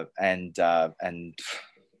 and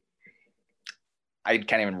I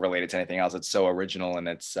can't even relate it to anything else. It's so original in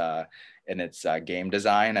its game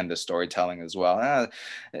design and the storytelling as well.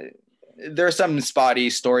 There are some spotty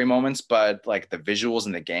story moments, but like the visuals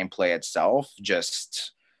and the gameplay itself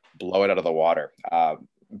just blow it out of the water. I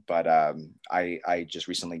just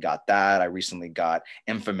recently got that. I recently got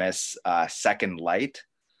Infamous Second Light,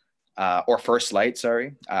 or First Light,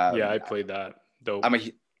 sorry. Yeah, I played that. Dope.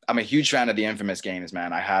 I'm a huge fan of the Infamous games,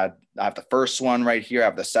 man. I have the first one right here. I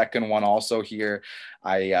have the second one also here.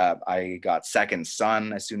 I got Second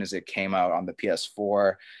Son as soon as it came out on the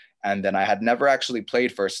PS4, and then I had never actually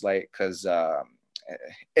played First Light because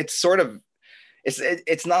it's sort of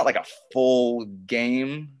it's not like a full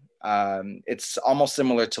game. It's almost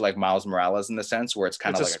similar to like Miles Morales in the sense where it's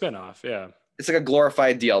kind It's of a like spin-off, yeah. it's like a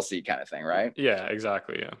glorified DLC kind of thing, right? Yeah,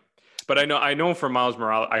 exactly, yeah. But I know for Miles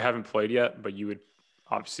Morales, I haven't played yet, but you would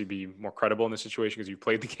obviously be more credible in this situation because you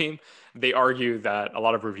played the game. They argue that a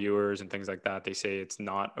lot of reviewers and things like that, they say it's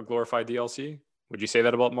not a glorified DLC. Would you say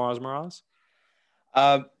that about Miles Morales?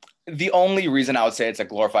 Uh, the only reason I would say it's a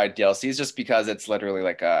glorified DLC is just because it's literally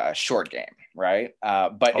like a short game, right?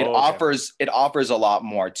 But Oh, okay. it offers a lot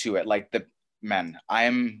more to it. Like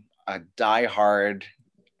I'm a diehard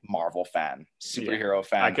Marvel fan, Yeah. superhero I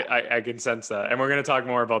fan. can, I can sense that. And we're going to talk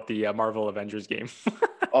more about the Marvel Avengers game.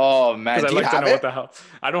 Oh Because man, I'd do you like to have know what it? the hell.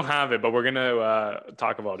 I don't have it, but we're going to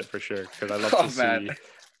talk about it for sure. Because I love to Oh man, see,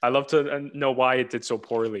 I love to know why it did so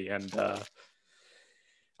poorly. And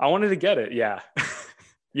I wanted to get it. Yeah.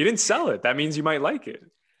 You didn't sell it. That means you might like it.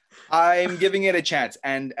 I'm giving it a chance,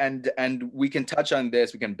 and we can touch on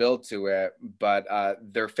this. We can build to it, but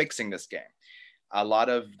they're fixing this game. A lot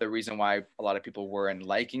of the reason why a lot of people weren't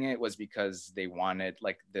liking it was because they wanted,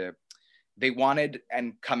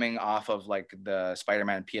 and coming off of like the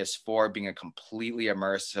Spider-Man PS4 being a completely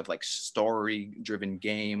immersive, like story driven Of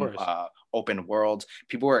game, course. open world,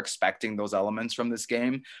 people were expecting those elements from this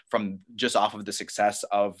game from just off of the success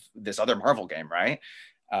of this other Marvel game, right?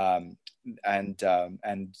 um, and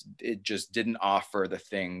it just didn't offer the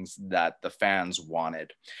things that the fans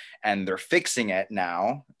wanted, and they're fixing it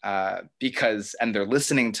now, because and they're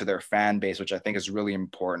listening to their fan base, which I think is really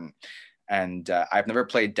important. And I've never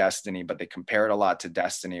played Destiny, but they compare it a lot to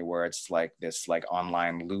Destiny, where it's like this like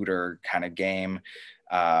online looter kind of game,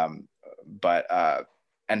 but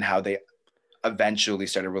and how they eventually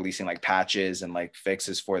started releasing like patches and like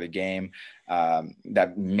fixes for the game,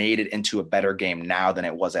 that made it into a better game now than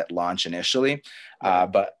it was at launch initially. Right.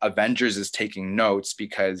 But Avengers is taking notes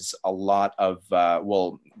because a lot of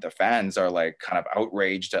the fans are like kind of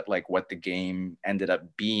outraged at like what the game ended up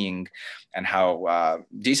being and how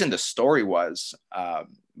decent the story was,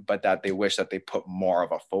 but that they wish that they put more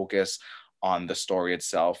of a focus on the story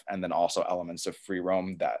itself, and then also elements of free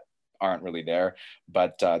roam that aren't really there.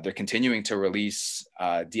 But they're continuing to release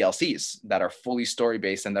DLCs that are fully story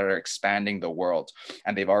based and that are expanding the world.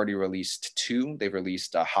 And they've already released two. They've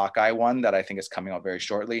released a Hawkeye one that I think is coming out very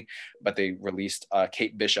shortly, but they released a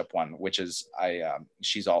Kate Bishop one, which is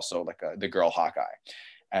she's also like the girl Hawkeye.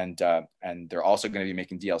 And they're also going to be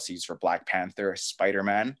making DLCs for Black Panther,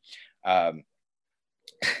 Spider-Man, um,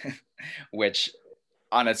 which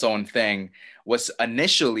on its own thing was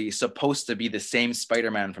initially supposed to be the same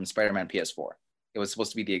Spider-Man from Spider-Man PS4. It was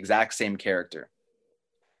supposed to be the exact same character.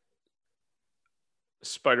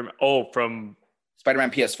 Spider-Man. Oh, from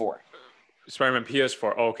Spider-Man PS4. Spider-Man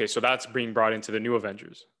PS4. Oh, okay, so that's being brought into the new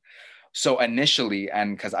Avengers. So initially,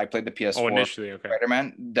 and because I played the Oh, PS4 initially, okay.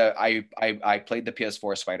 Spider-Man, I played the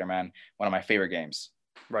PS4 Spider-Man, one of my favorite games,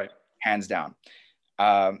 Right. hands down.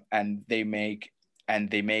 And they make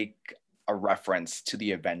a reference to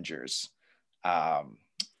the Avengers, um,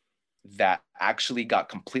 that actually got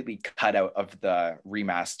completely cut out of the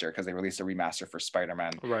remaster because they released a remaster for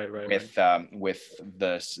Spider-Man Right. with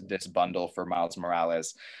this bundle for Miles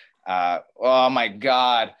Morales. Oh my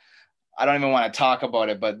God. I don't even want to talk about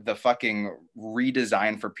it, but the fucking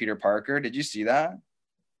redesign for Peter Parker. Did you see that?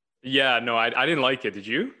 Yeah, no, I didn't like it. Did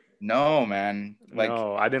you? No, man.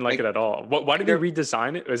 No, I didn't like it Like at all. Why did they Peter,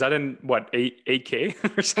 redesign it? Is that in what, 8K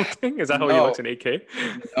or something? Is that how he looks no, in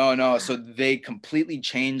 8K? no. So they completely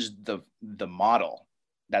changed the model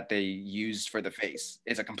that they used for the face.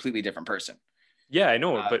 It's a completely different person. Yeah, I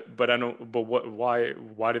know, Uh, but I don't. But why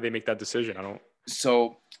did they make that decision? I don't.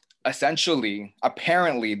 so essentially,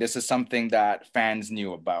 apparently, this is something that fans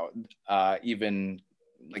knew about, even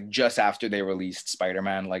like just after they released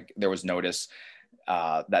Spider-Man. Like there was notice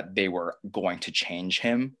that they were going to change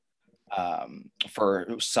him for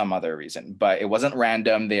some other reason, but it wasn't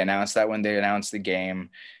random. They announced that when they announced the game,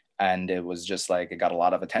 and it was just like it got a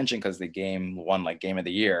lot of attention because the game won like Game of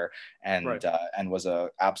the Year, Right. and was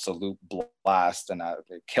a absolute blast, and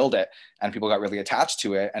it killed it, and people got really attached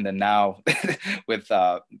to it. And then now with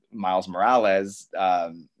Miles Morales,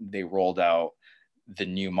 they rolled out the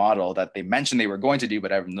new model that they mentioned they were going to do,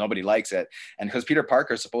 but nobody likes it. And because Peter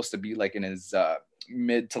Parker is supposed to be like in his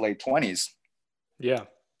mid to late 20s, Yeah.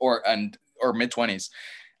 or mid 20s,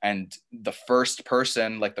 and the first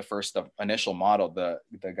person, like the first initial model, the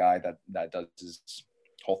guy that does his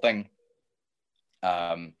whole thing,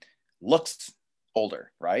 looks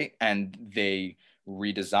older, right? And they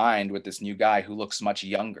redesigned with this new guy who looks much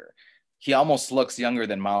younger. He almost looks younger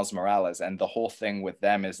than Miles Morales, and the whole thing with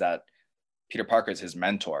them is that Peter Parker is his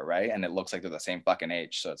mentor, right? And it looks like they're the same fucking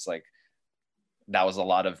age. So it's like that was a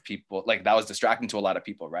lot of people, like that was distracting to a lot of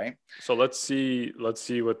people, right? So let's see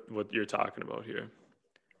what you're talking about here.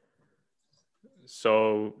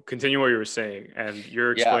 So continue what you were saying, and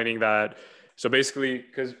you're Yeah. explaining that. So basically,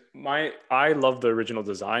 because I love the original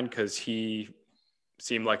design because he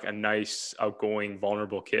seemed like a nice, outgoing,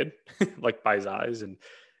 vulnerable kid, like by his eyes and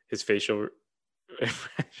his facial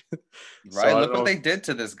expression. So Right. Look what they did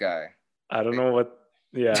to this guy. I don't know what.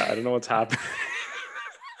 Yeah, I don't know what's happening.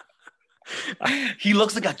 He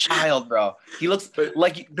looks like a child, bro. He looks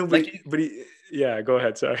like no, yeah. Go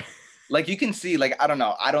ahead. Sorry. Like you can see, like I don't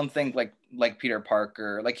know, I don't think like Peter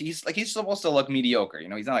Parker, like he's supposed to look mediocre, you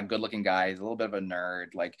know, he's not a good looking guy, he's a little bit of a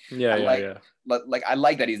nerd, like Yeah, I yeah, like yeah. like I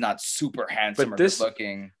like that he's not super handsome But or good this,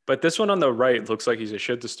 looking. but this one on the right looks like he's a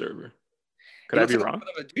shit disturber. He Could I looks be like a wrong?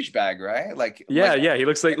 bit of a douchebag, right? Yeah, yeah. He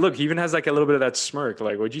looks like. Look, he even has like a little bit of that smirk.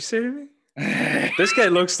 Like, what'd you say to me? This guy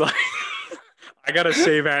looks like I gotta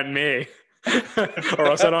save Aunt May, or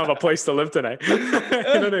else I don't have a place to live tonight. You know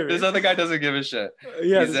what I mean? This other guy doesn't give a shit.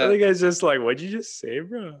 Yeah, He's this other guy's just like, what'd you just say,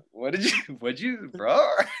 bro? what'd you bro?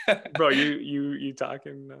 Bro, you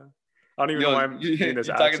talking? I don't even know Yo, why I'm doing this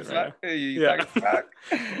you talking accent right smack? now. You Yeah, talking smack?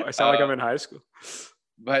 I sound like I'm in high school.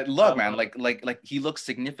 But look, man, like he looks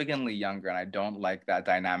significantly younger, and I don't like that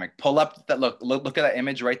dynamic. Pull up that look at that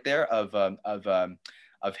image right there of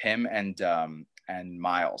him and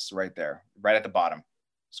Miles right there, right at the bottom.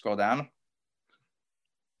 Scroll down,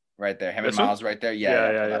 right there, him and This one? Miles right there. Yeah, Yeah,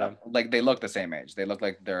 yeah, yeah, pull that yeah. up. Like they look the same age. They look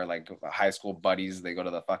like they're like high school buddies. They go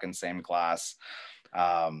to the fucking same class.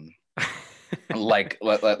 Um, like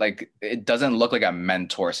it doesn't look like a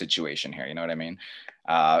mentor situation here. You know what I mean?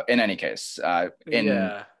 In any case, in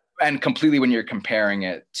Yeah. and completely when you're comparing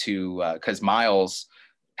it to because Miles,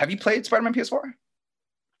 have you played Spider-Man PS4?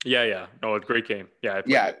 Yeah, yeah. No, it's a great game. Yeah, I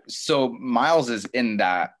played Yeah, it. so Miles is in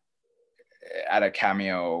that at a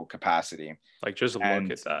cameo capacity, Like, just look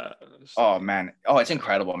and at that. oh man, oh it's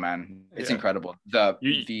incredible, man, it's Yeah. incredible.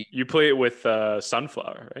 You play it with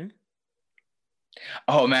Sunflower, right?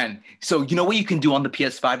 Oh man, so you know what you can do on the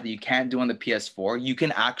PS5 that you can't do on the PS4? You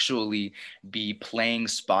can actually be playing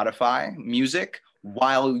Spotify music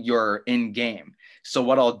while you're in game. So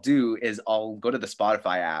what I'll do is I'll go to the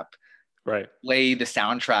Spotify app, Right. play the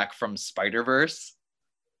soundtrack from Spider-Verse,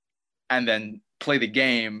 and then play the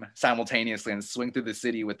game simultaneously and swing through the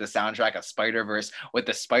city with the soundtrack of Spider-Verse with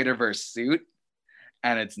the Spider-Verse suit.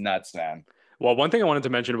 And it's nuts, man. Well, one thing I wanted to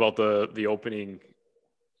mention about the opening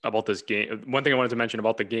about this game, one thing I wanted to mention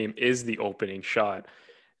about the game is the opening shot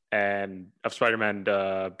and of Spider-Man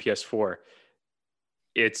PS4.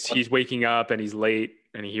 It's he's waking up and he's late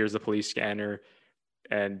and he hears the police scanner,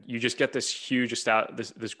 and you just get this huge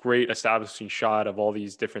this great establishing shot of all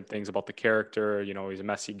these different things about the character. You know, he's a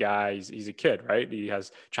messy guy. He's a kid, right? He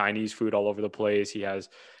has Chinese food all over the place. He has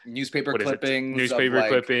Newspaper what is it? clippings of Newspaper like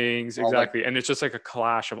clippings, all like exactly. And it's just like a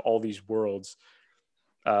clash of all these worlds,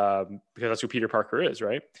 because that's who Peter Parker is,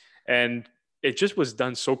 right? And it just was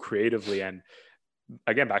done so creatively, and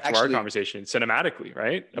again, back to our actually conversation, cinematically,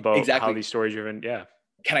 right? About how exactly. these stories are in, yeah.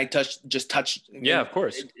 Can I touch Yeah, of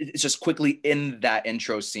course. it's just quickly in that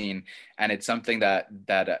intro scene, and it's something that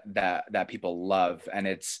people love, and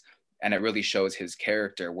it really shows his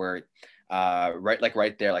character where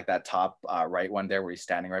right there, like that top right one there where he's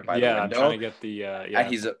standing right by the Yeah, I'm trying window, to get the and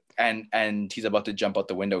yeah. he's about to jump out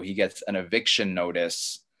the window. He gets an eviction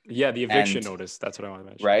notice. Yeah, the eviction And notice. That's what I want to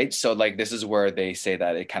mention. right, so like this is where they say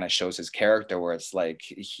that it kind of shows his character, where it's like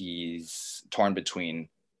he's torn between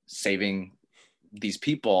saving these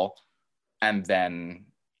people and then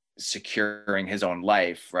securing his own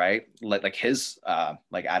life, right? Like his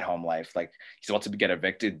like at home life. Like he's about to get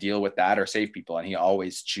evicted, deal with that, or save people, and he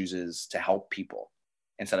always chooses to help people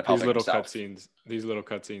instead of These helping little himself. cutscenes, these little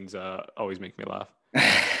cutscenes always make me laugh.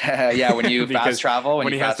 Yeah, when you fast Because travel,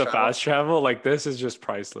 when he has to fast travel, like this is just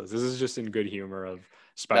priceless. This is just in good humor of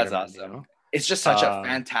that's Spider-Man, you awesome. know? It's just such a Uh,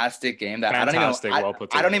 fantastic game that Fantastic, well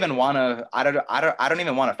put I don't together. even want to I don't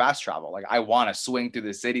even want to fast travel. Like I want to swing through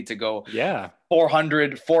the city to go Yeah.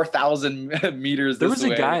 4,000 meters this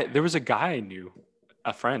way. There was a guy I knew,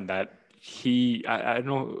 a friend that I don't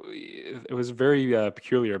know, it was very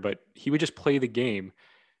peculiar, but he would just play the game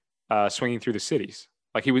swinging through the cities.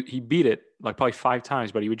 Like he beat it like probably 5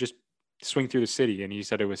 times, but he would just swing through the city, and he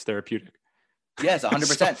said it was therapeutic. Yes, So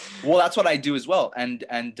 100%. Well, that's what I do as well. And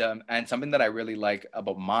something that I really like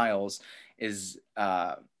about Miles is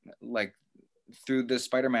like through the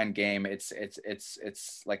Spider-Man game, it's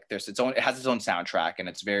like there's its own, it has its own soundtrack and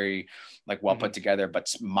it's very like well put mhm. together,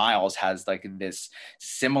 but Miles has like this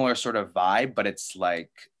similar sort of vibe, but it's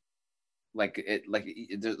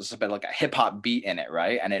there's a bit like a hip hop beat in it,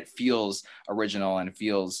 right? And it feels original and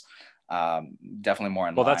feels definitely more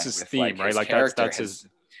in Well, that's line his with like theme, right? his Like character, his his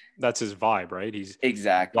that's his vibe, right? He's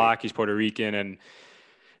exactly black, he's Puerto Rican, and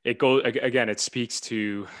it goes again. It speaks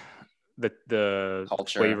to the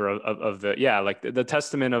culture. flavor of the yeah, like the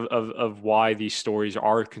testament of why these stories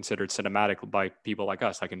are considered cinematic by people like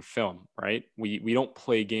us, like in film, right? We don't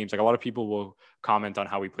play games. Like a lot of people will comment on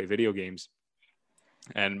how we play video games,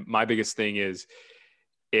 and my biggest thing is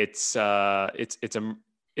it's a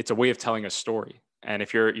way of telling a story. And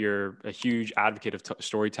if you're a huge advocate of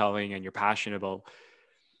storytelling and you're passionate about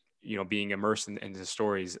being immersed in the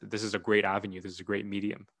stories, this is a great avenue. This is a great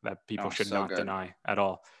medium that people Oh, should so not good. deny at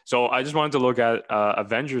all. So I just wanted to look at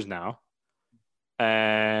Avengers now.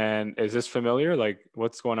 And is this familiar? Like,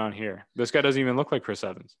 what's going on here? This guy doesn't even look like Chris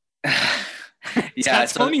Evans. Is Yeah,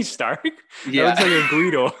 that so Tony Stark? That yeah. looks like a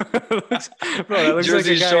Guido. Bro, that looks like a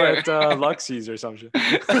Jersey guy Shore. at Luxie's or some shit.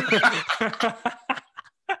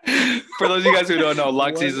 For those of you guys who don't know,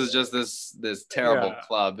 What? Luxies is just this terrible Yeah.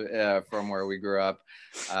 club from where we grew up.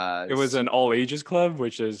 It was an all ages club,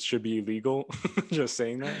 which should be illegal. Just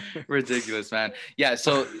saying that. Ridiculous, man. Yeah,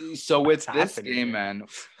 so What's with this happening game, here? man,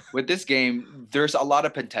 with this game, there's a lot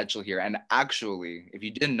of potential here. And actually, if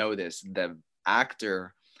you didn't know this, the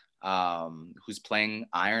actor who's playing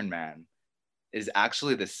Iron Man is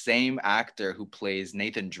actually the same actor who plays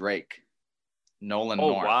Nathan Drake, Nolan Oh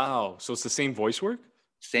North. wow! So it's the same voice work.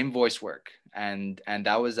 Same voice work, and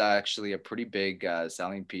that was actually a pretty big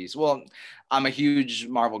selling piece. Well, I'm a huge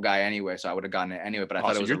Marvel guy anyway, so I would have gotten it anyway, but I Oh,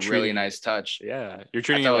 thought it so was a you're really treating nice it, touch. yeah, you're I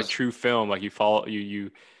treating it thought it like was true film. Like you follow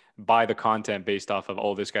you buy the content based off of,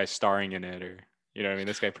 oh, this guy's starring in it, or you know what I mean,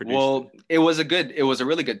 this guy produced it. well, it was a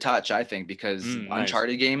really good touch, I think, because Nice.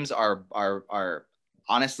 Uncharted games are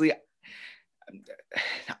honestly,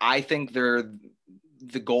 I think they're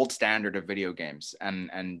the gold standard of video games, and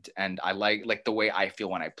I like the way I feel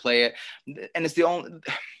when I play it, and it's the only.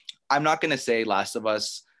 I'm not gonna say Last of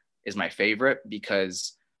Us is my favorite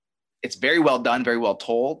because it's very well done, very well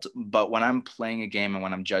told. But when I'm playing a game and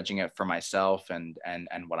when I'm judging it for myself and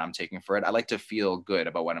what I'm taking for it, I like to feel good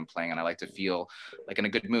about what I'm playing, and I like to feel like in a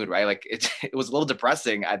good mood, right? Like it was a little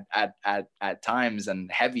depressing at times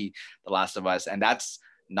and heavy, The Last of Us, and that's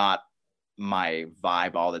not my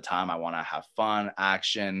vibe all the time. I want to have fun,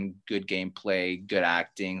 action, good gameplay, good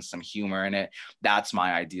acting, some humor in it. That's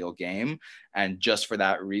my ideal game, and just for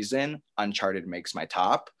that reason, Uncharted makes my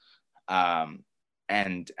top. Um,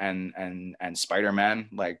 and Spider-Man,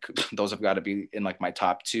 like those have got to be in like my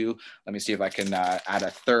top two. Let me see if I can add a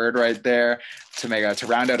third right there to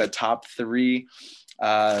round out a top three.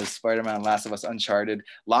 Spider-Man, Last of Us, Uncharted,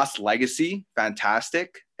 Lost Legacy,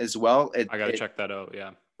 fantastic as well. I gotta check that out.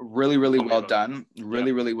 Yeah, Really, really tell me well about it. done. Yeah.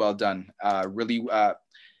 Really well done. Really,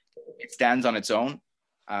 it stands on its own.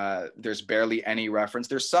 There's barely any reference.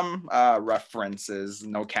 There's some references,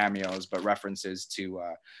 no cameos, but references to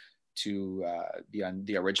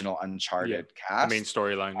the original Yeah, Uncharted the main cast.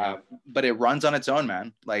 storyline. Yeah, But it runs on its own,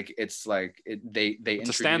 man. Like it's like it's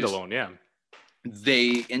a standalone. Yeah.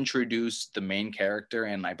 they introduced the main character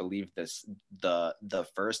in, I believe, the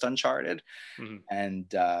first Uncharted, Mhm. and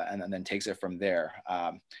then takes it from there.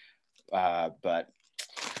 But Well,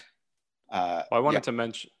 I yeah, wanted to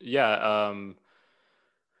mention, yeah,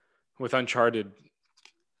 with Uncharted,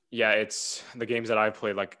 yeah, it's the games that I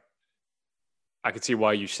played. Like, I could see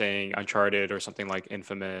why you're saying Uncharted or something like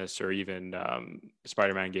Infamous or even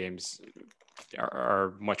Spider-Man games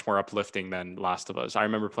are much more uplifting than Last of Us. I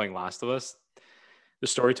remember playing Last of Us. The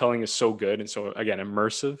storytelling is so good and so, again,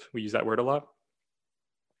 immersive. We use that word a lot.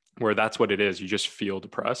 where that's what it is. You just feel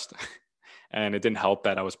depressed. And it didn't help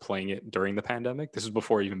that I was playing it during the pandemic. This was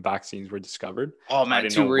before even vaccines were discovered. Oh So I man,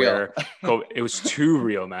 didn't too know real. where it was too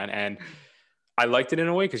real, man. And I liked it in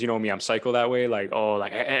a way because, you know me, I'm psycho that way. Like, oh,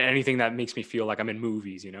 like anything that makes me feel like I'm in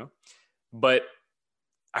movies, you know? But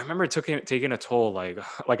I remember taking a toll. Like,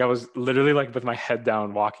 like I was literally like with my head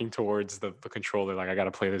down walking towards the controller. Like, I got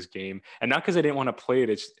to play this game. And not because I didn't want to play it.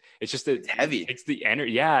 It's just that It's heavy. it's the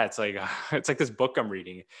energy. Yeah. It's like this book I'm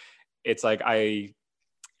reading. It's like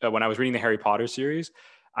when I was reading the Harry Potter series,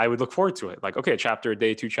 I would look forward to it. Like, okay, a chapter a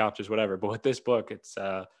day, 2 chapters, whatever. But with this book, it's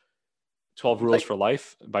 12 Rules Like, for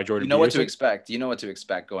Life by you Jordan know what to Peterson. expect. You know what to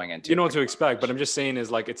expect going into You it know what pretty to much. expect, but I'm just saying is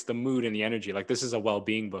like it's the mood and the energy. Like this is a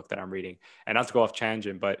well-being book that I'm reading, and not to go off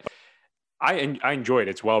tangent, but I enjoyed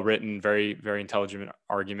it. It's well written, very very intelligent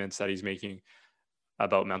arguments that he's making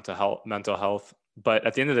about mental health. But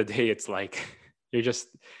at the end of the day, it's like you're just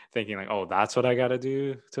thinking like, oh, that's what I got to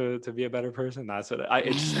do to be a better person. That's what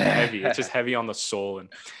it's just heavy. It's just heavy on the soul. And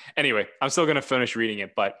anyway, I'm still gonna finish reading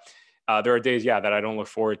it, but there are days, yeah, that I don't look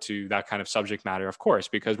forward to that kind of subject matter, of course,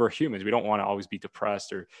 because we're humans. We don't want to always be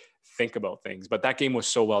depressed or think about things. But that game was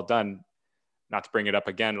so well done. Not to bring it up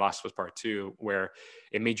again, Last of Us Part Two, where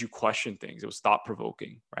it made you question things. It was thought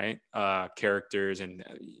provoking, right? Characters and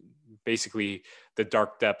basically the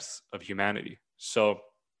dark depths of humanity. So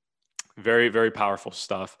very, very powerful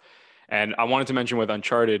stuff. And I wanted to mention with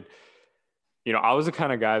Uncharted, you know, I was the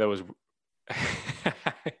kind of guy that was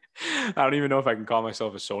I don't even know if I can call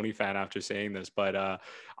myself a Sony fan after saying this, but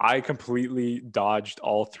I completely dodged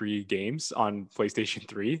all 3 games on PlayStation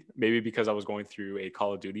 3, maybe because I was going through a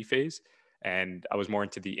Call of Duty phase and I was more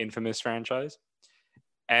into the Infamous franchise.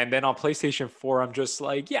 And then on PlayStation 4, I'm just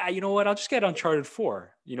like, yeah, you know what? I'll just get Uncharted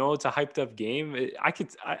 4. You know, it's a hyped up game.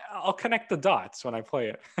 I'll connect the dots when I play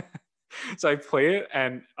it. So I play it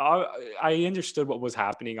and I understood what was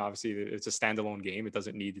happening. Obviously, it's a standalone game. It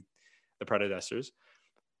doesn't need the predecessors.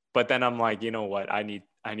 But then I'm like, you know what? I need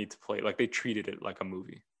to play it. Like they treated it like a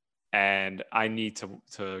movie, and I need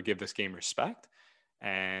to give this game respect.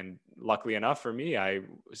 And luckily enough for me, I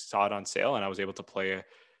saw it on sale and I was able to play,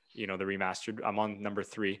 you know, the remastered. I'm on number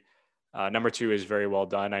 3. Number 2 is very well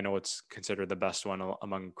done. I know it's considered the best one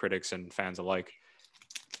among critics and fans alike.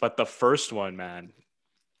 But the first one, man,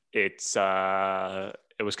 it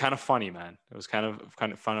was kind of funny, man. It was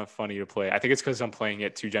funny to play. I think it's because I'm playing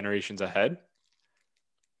it 2 generations ahead,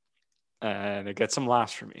 and it gets some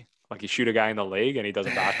laughs for me. Like you shoot a guy in the leg and he does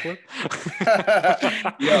a backflip.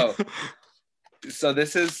 Yo, so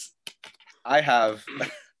this is, I have,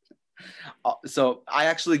 so I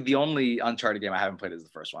actually, the only Uncharted game I haven't played is the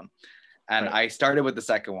first one. And Right. I started with the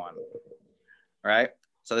second one, right?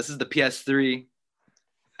 So this is the PS3,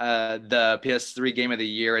 the PS3 Game of the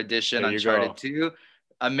Year edition, There you Uncharted go. 2.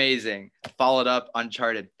 Amazing. Followed up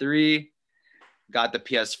Uncharted 3, got the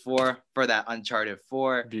PS4 for that Uncharted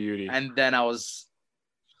 4. Beauty. And then I was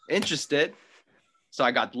interested. So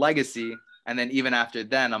I got Legacy. And then even after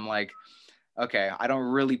then, I'm like, okay, I don't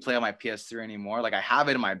really play on my PS3 anymore. Like I have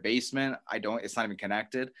it in my basement. It's not even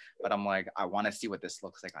connected, but I'm like, I want to see what this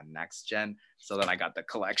looks like on next gen. So then I got the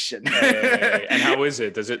collection. Hey, and how is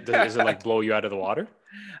it? Does it like blow you out of the water?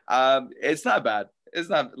 It's not bad. It's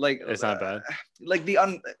not like, It's not bad. Like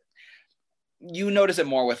you notice it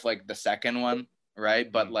more with like the second one,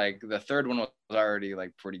 right? But like the third one was already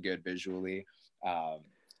like pretty good visually.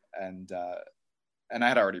 And I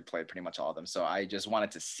had already played pretty much all of them, so I just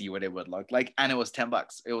wanted to see what it would look like. And it was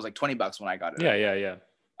 $10. It was like $20 when I got it. Yeah.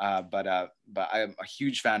 But I'm a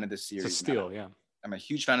huge fan of this series. It's a steal, yeah. I'm a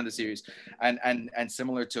huge fan of the series, and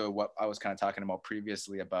similar to what I was kind of talking about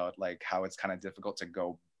previously about like how it's kind of difficult to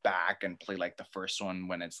go back and play like the first one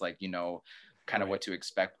when it's like, you know, kind of what to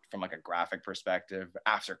expect from like a graphic perspective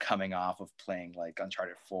after coming off of playing like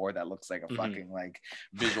Uncharted 4 that looks like a fucking like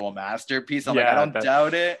visual masterpiece. I'm like, I don't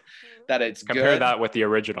doubt it that it's compare good. that with the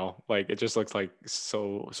original. Like it just looks like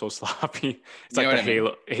so sloppy. It's You like know the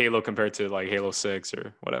what I mean? Halo compared to like Halo 6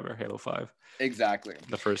 or whatever, Halo 5. Exactly.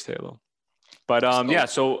 The first Halo. But yeah,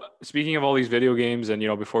 so speaking of all these video games and, you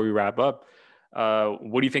know, before we wrap up,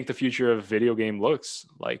 what do you think the future of video game looks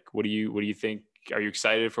like? What do you think? Are you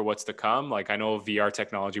excited for what's to come? Like I know VR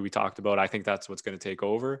technology we talked about. I think that's what's going to take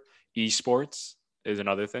over. Esports is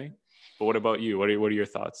another thing. But what about you? What are your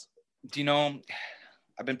thoughts? Do you know,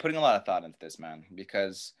 I've been putting a lot of thought into this, man,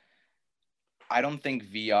 because I don't think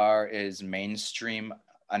VR is mainstream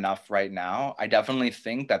enough right now. I definitely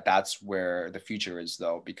think that that's where the future is,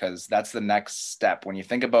 though, because that's the next step. When you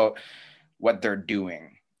think about what they're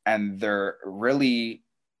doing, and they're really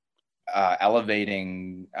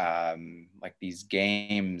elevating like these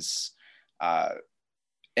games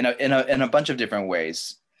in a bunch of different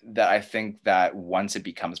ways. I think that once it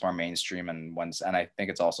becomes more mainstream, and I think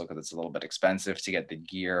it's also because it's a little bit expensive to get the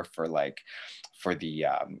gear for it's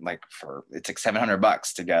like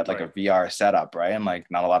 $700 to get like a VR setup, right? And like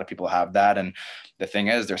not a lot of people have that. And the thing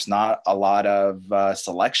is, there's not a lot of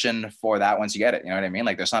selection for that once you get it. You know what I mean?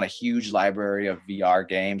 Like there's not a huge library of VR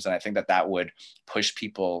games, and I think that would push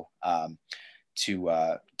people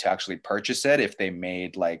to actually purchase it if they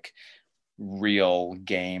made like real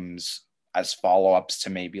games as follow-ups to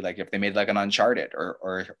maybe like if they made like an Uncharted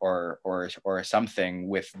or something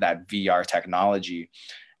with that VR technology.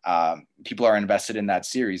 People are invested in that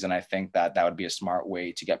series, and I think that would be a smart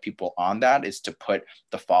way to get people on that, is to put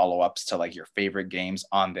the follow-ups to like your favorite games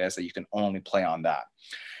on this that you can only play on that,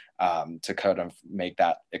 to kind of make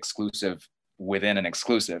that exclusive within an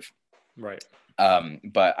exclusive. Right.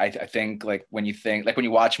 But I think like when you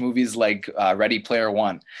watch movies like Ready Player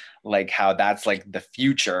One, like how that's like the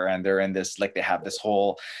future, and they're in this, like they have this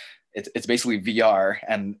whole, it's basically VR,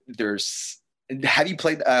 and have you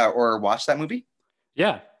played or watched that movie?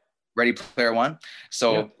 Yeah. Ready Player One.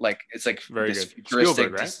 So like it's like very this good. futuristic,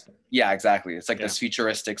 Spielberg, right? Yeah, exactly. It's like this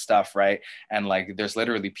futuristic stuff, right? And like there's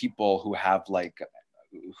literally people who have like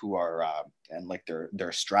who are and like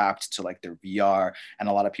they're strapped to like their VR, and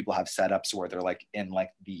a lot of people have setups where they're like in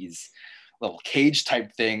like these little cage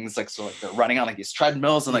type things, like so like they're running on like these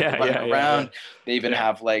treadmills and like they're running around. They even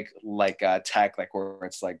have like tech like where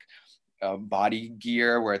it's like body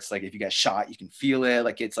gear where it's like if you get shot you can feel it,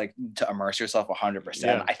 like it's like to immerse yourself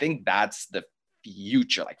 100%. I think that's the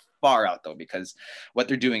future, like far out though, because what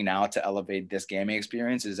they're doing now to elevate this gaming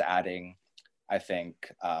experience is adding, I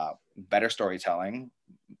think, better storytelling,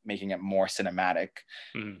 making it more cinematic,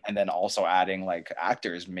 and then also adding like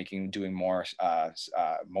actors doing more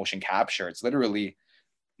motion capture. It's literally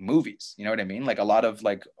movies, you know what I mean? Like a lot of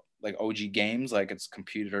like OG games, like it's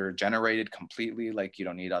computer generated completely, like you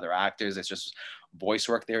don't need other actors, it's just voice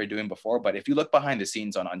work they were doing before. But if you look behind the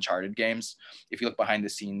scenes on Uncharted games, if you look behind the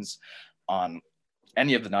scenes on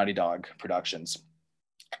any of the Naughty Dog productions,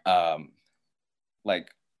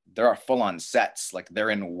 like there are full-on sets, like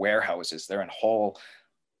they're in warehouses, they're in whole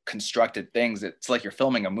constructed things. It's like you're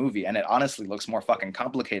filming a movie, and it honestly looks more fucking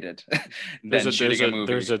complicated than shooting a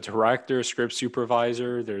movie. There's a director, script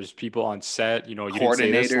supervisor, there's people on set, you didn't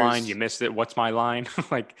say this line, you missed it, what's my line?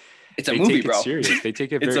 Like it's a movie, bro. It serious. They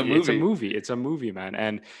take it it's a movie, man.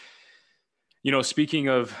 And speaking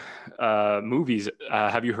of movies,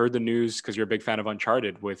 have you heard the news, because you're a big fan of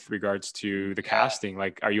Uncharted, with regards to the casting?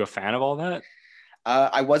 Like, are you a fan of all that?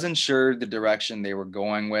 I wasn't sure the direction they were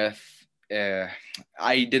going with.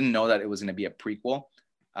 I didn't know that it was going to be a prequel.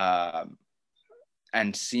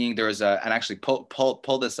 And seeing there was and actually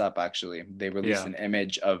pull this up. Actually, they released an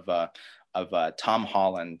image of Tom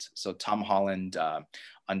Holland. So Tom Holland,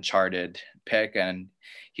 Uncharted pick, and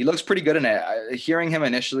he looks pretty good in it. Hearing him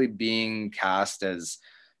initially being cast as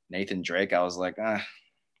Nathan Drake, I was like, I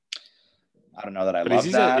don't know that I love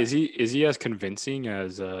that. Is he as convincing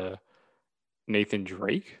as Nathan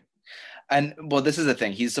Drake? And well, this is the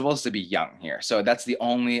thing. He's supposed to be young here, so that's the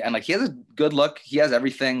only. And like, he has a good look. He has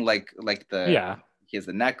everything. He has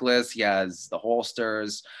the necklace. He has the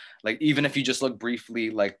holsters. Like, even if you just look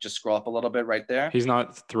briefly, like just scroll up a little bit right there. He's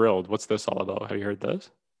not thrilled. What's this all about? Have you heard this?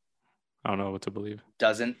 I don't know what to believe.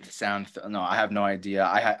 Doesn't sound. No, I have no idea.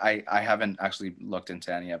 I haven't actually looked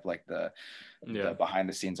into any of like the behind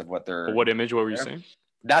the scenes of what they're. But what image? What were you saying?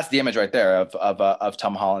 That's the image right there of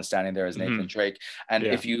Tom Holland standing there as Nathan Drake. And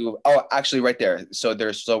if you, actually right there. So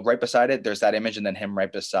right beside it, there's that image, and then him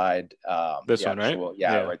right beside this one, right?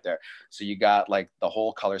 Yeah, right there. So you got like the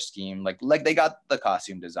whole color scheme, like they got the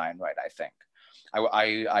costume design right, I think.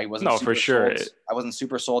 I wasn't for sure. I wasn't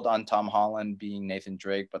super sold on Tom Holland being Nathan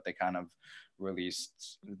Drake, but they kind of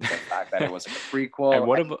released the fact that it was a prequel. And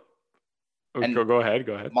what about? Go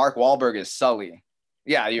ahead. Mark Wahlberg is Sully.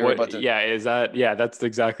 Yeah, that's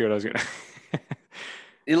exactly what I was gonna.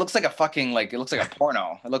 It looks like a fucking it looks like a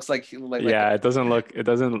porno. It looks like it doesn't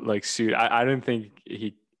like suit. I don't think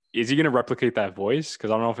is he gonna replicate that voice, because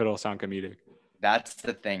I don't know if it'll sound comedic. That's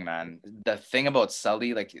the thing, man. The thing about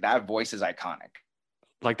Sully, like that voice is iconic.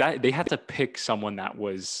 Like that, they had to pick someone that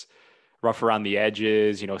was rough around the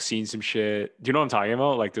edges, seen some shit. Do you know what I'm talking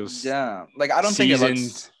about? Like those. Yeah, like I don't think it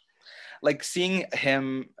looks. Like seeing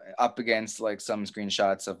him up against like some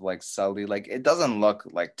screenshots of like Sully, like it doesn't look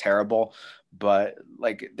like terrible, but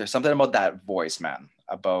like there's something about that voice, man,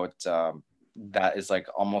 about that is like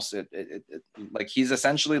almost like he's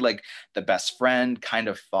essentially like the best friend, kind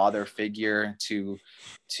of father figure to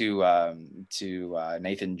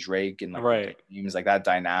Nathan Drake, and like games, like that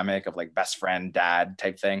dynamic of like best friend dad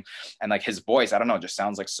type thing. And like his voice, I don't know, just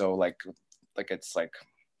sounds like so like it's like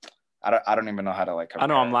I don't even know how to like I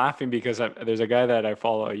know compare I'm laughing because there's a guy that I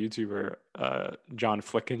follow, a YouTuber, John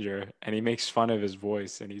Flickinger, and he makes fun of his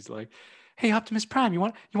voice, and he's like, "Hey, Optimus Prime, you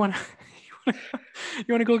want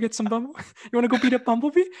to go get some Bumble? You want to go beat up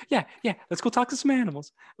Bumblebee? Yeah, yeah. Let's go talk to some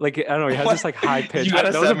animals." Like I don't know, he has this like high pitch. You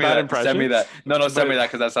gotta That was a send me bad that. impression. Send me that. No, send me but that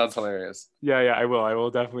because that sounds hilarious. yeah, yeah, I will. I will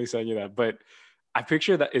definitely send you that. But I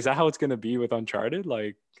picture that, is that how it's gonna be with Uncharted?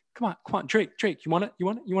 Like, come on, Drake, you wanna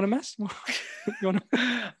mess? You wanna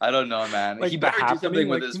I don't know, man. He like the better do something happening?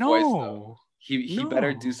 with Like, his voice though. no, He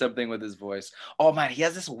better do no. something with his voice. Oh man, he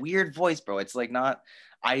has this weird voice, bro. It's like not.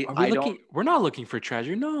 Are we I don't. looking? We're not looking for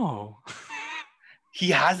treasure. No.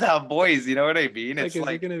 He has that voice. You know what I mean? Like, It's is it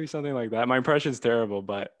like gonna be something like that? My impression's terrible,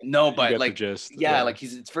 but no, you but get the like gist. yeah, like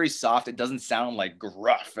it's very soft. It doesn't sound like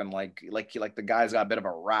gruff and like the guy's got a bit of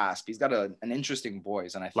a rasp. He's got an interesting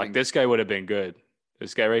voice, and I Like think this guy would have been good.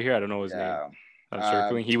 This guy right here, I don't know his name. yeah. I'm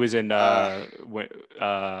circling. He was in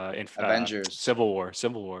Avengers. Civil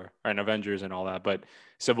War, right? Avengers and all that, but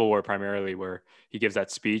Civil War primarily, where he gives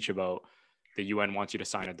that speech about the UN wants you to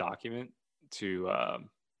sign a document to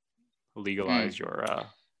legalize your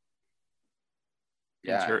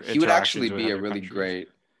Yeah, he would actually interactions with be a other really countries. great.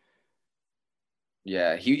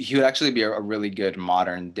 Yeah, he would actually be a really good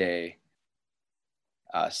modern day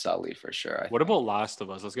Sully for sure. What about Last of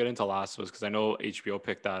Us? Let's get into Last of Us because I know HBO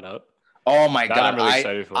picked that up. Oh my That God, I'm really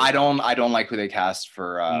excited for. I don't like who they cast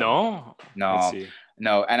for. No, let's No, see.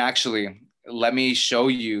 no, and actually, let me show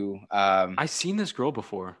you. I've seen this girl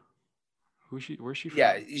before. Who's she? Where's she from?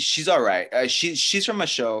 Yeah, she's all right. She's from a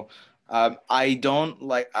show. I don't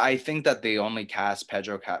like. I think that they only cast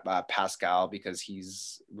Pedro Pascal because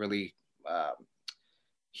he's really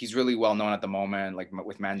well known at the moment, like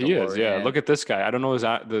with Mandalorian. He is, yeah. Look at this guy. I don't know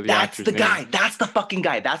the That's actor's the name. guy. That's the fucking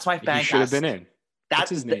guy. That's my fan He should have cast. been in.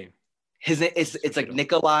 What's his name? His name it's like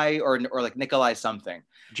Nikolai or like Nikolai something.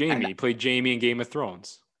 Jamie. And he played Jamie in Game of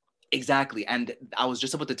Thrones. exactly. And I was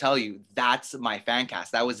just about to tell you, that's my fan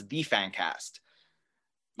cast. That was the fan cast.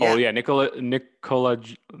 Oh yeah,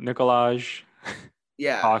 Nicolaj.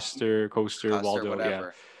 Yeah. Coaster, Waldo,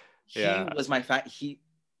 whatever. Yeah. He was my fan.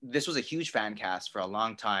 This was a huge fan cast for a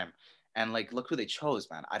long time. And like, look who they chose,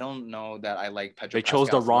 man. I don't know that I like Pedro. They chose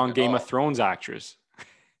the wrong Game of Thrones actress.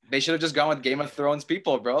 They should have just gone with Game of Thrones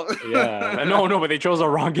people, bro. Yeah, no, but they chose the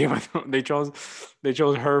wrong Game of Thrones. They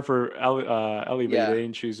chose her for Ellie, but they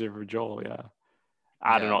didn't choose her for Joel. Yeah,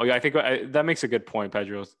 I don't know. I think that makes a good point,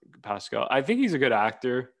 Pedro Pascal. I think he's a good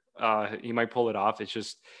actor. He might pull it off. It's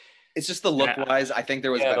just the look wise. I think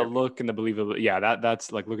there was the look and the believability. Yeah,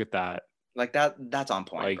 that's like, look at that. Like that's on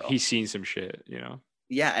point. Like bro. He's seen some shit, you know.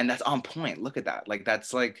 Yeah, and that's on point. Look at that. Like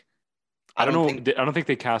that's like. I don't know. I don't think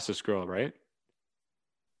they cast this girl, right?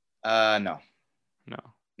 No.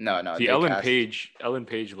 See, Ellen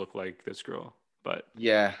Page looked like this girl, but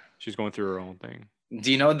yeah, she's going through her own thing.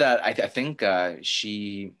 Do you know that I think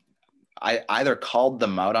she either called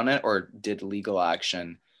them out on it or did legal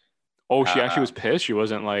action? Oh, she actually was pissed. She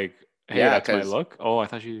wasn't like, "Hey, that's my look." Oh, I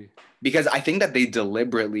thought she. Because I think that they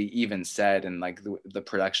deliberately even said in like the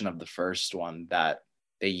production of the first one that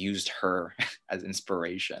they used her as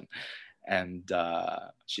inspiration. And they're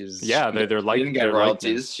like, she didn't get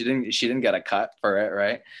royalties. She didn't get a cut for it,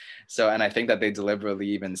 right? So, and I think that they deliberately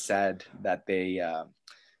even said that they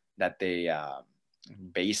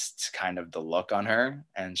based kind of the look on her,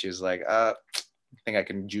 and she was like, I think I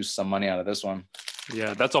can juice some money out of this one.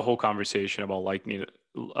 Yeah, that's a whole conversation about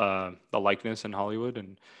the likeness in Hollywood,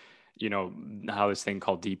 and you know how this thing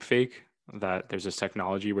called deepfake, that there's this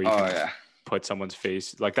technology where you can put someone's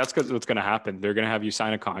face. Like that's what's going to happen. They're going to have you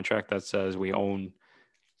sign a contract that says we own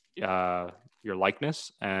your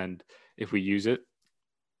likeness, and if we use it,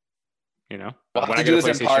 you know, we'll have to do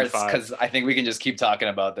this in parts because I think we can just keep talking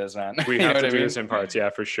about this, man. We have to do this in parts, yeah,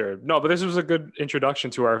 for sure. No, but this was a good introduction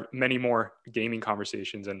to our many more gaming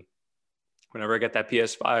conversations, and whenever I get that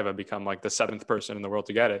PS5, I become like the 7th person in the world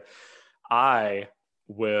to get it. I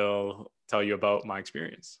will tell you about my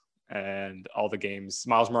experience and all the games.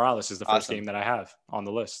 Miles Morales is the first game that I have on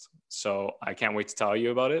the list. So I can't wait to tell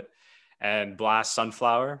you about it. And Blast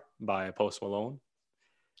Sunflower by Post Malone.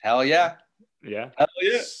 Hell yeah. Yeah. Hell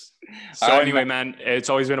yeah. So anyway, man, it's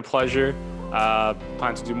always been a pleasure.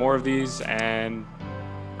 Plan to do more of these. And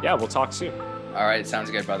yeah, we'll talk soon. All right.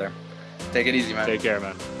 Sounds good, brother. Take it easy, man. Take care,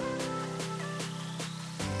 man.